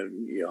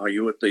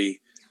you at the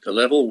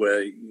level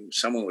where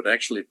someone would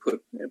actually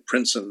put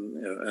prints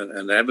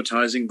and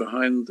advertising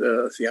behind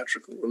a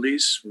theatrical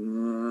release?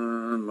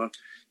 You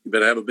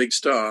better have a big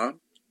star. In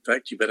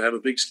fact, you better have a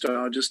big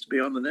star just to be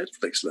on the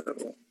Netflix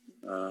level.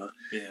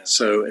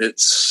 So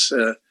it's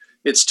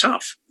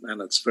tough,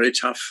 and it's very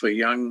tough for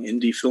young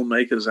indie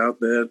filmmakers out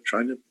there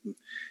trying to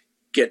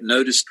get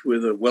noticed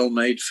with a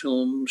well-made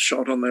film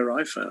shot on their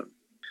iPhone,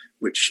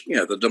 which,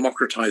 the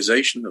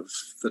democratization of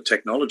the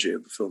technology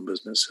of the film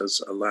business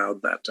has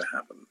allowed that to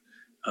happen.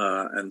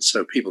 And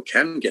so people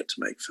can get to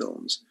make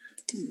films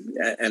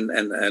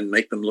and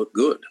make them look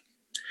good.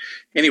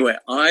 Anyway,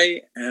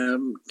 I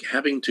am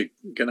going to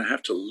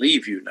have to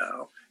leave you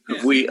now.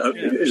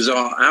 Is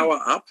our hour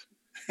up?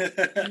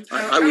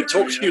 I would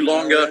talk to you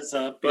longer,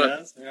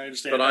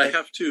 but I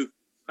have to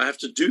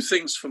do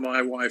things for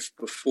my wife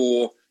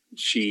before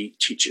she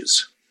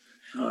teaches.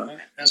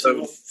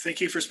 So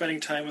thank you for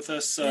spending time with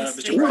us,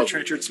 Mr. Brian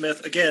Trenchard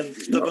Smith. Again,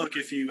 the book,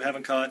 if you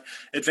haven't caught,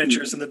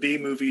 Adventures in the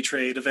B-Movie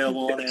Trade,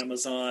 available on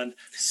Amazon.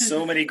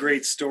 So many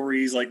great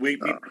stories. Like we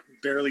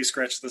barely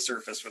scratched the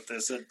surface with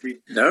this.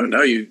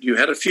 No, you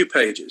had a few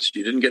pages.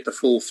 You didn't get the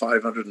full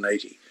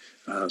 580.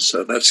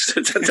 So that's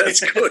good.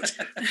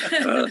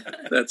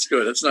 That's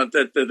good. It's not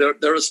that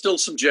there are still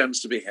some gems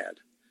to be had.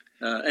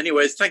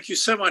 Anyways, thank you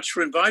so much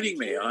for inviting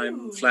me.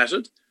 I'm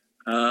flattered,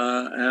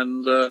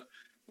 and.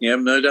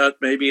 No doubt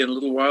maybe in a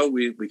little while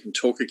we can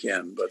talk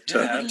again. But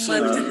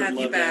absolutely.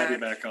 Love to have you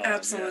back on.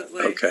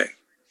 Absolutely. Okay.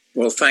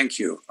 Well, thank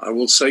you. I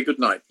will say good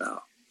night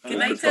now. Good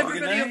night to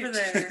everybody over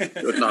there.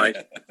 Good night.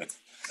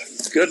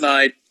 Good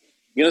night.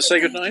 You going to say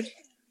good night?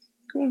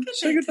 Go on,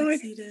 say good night.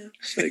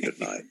 Say good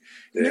night.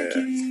 Yeah.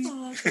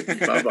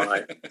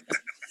 Bye-bye.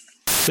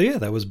 So yeah,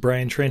 that was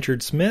Brian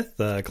Trenchard Smith,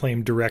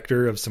 acclaimed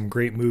director of some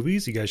great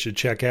movies you guys should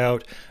check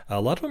out. A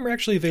lot of them are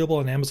actually available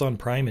on Amazon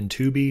Prime and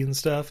Tubi and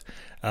stuff.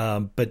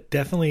 But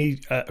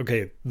definitely,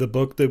 the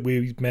book that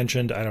we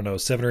mentioned,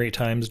 7 or 8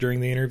 times during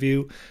the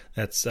interview,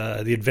 that's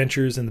The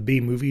Adventures in the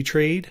B-Movie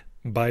Trade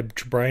by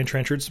Brian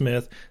Trenchard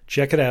Smith.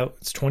 Check it out.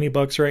 It's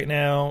 $20 right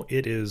now.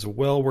 It is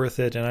well worth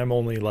it, and I'm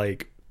only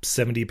like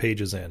 70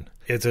 pages in.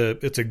 It's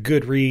a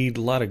good read,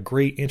 a lot of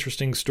great,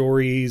 interesting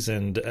stories,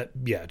 and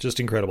just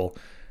incredible.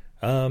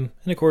 And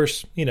of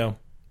course,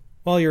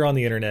 while you're on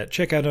the internet,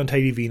 check out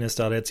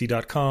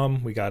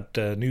untidyvenus.etsy.com. We got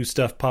new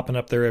stuff popping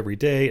up there every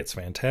day. It's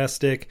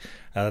fantastic.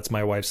 That's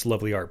my wife's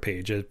lovely art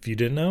page, if you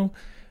didn't know.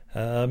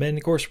 And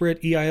of course, we're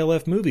at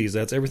EILF Movies.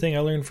 That's Everything I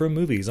Learned from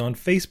Movies on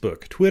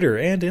Facebook, Twitter,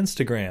 and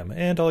Instagram,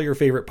 and all your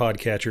favorite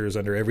podcatchers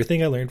under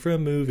Everything I Learned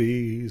from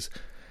Movies.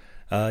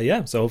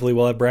 So hopefully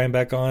we'll have Brian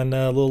back on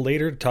a little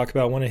later to talk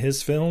about one of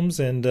his films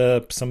and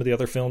some of the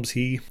other films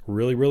he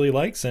really, really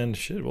likes. And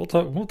shit, we'll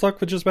talk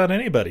with just about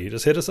anybody.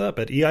 Just hit us up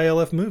at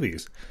EILF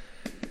Movies.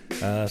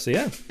 Have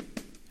a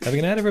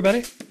good night,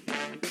 everybody.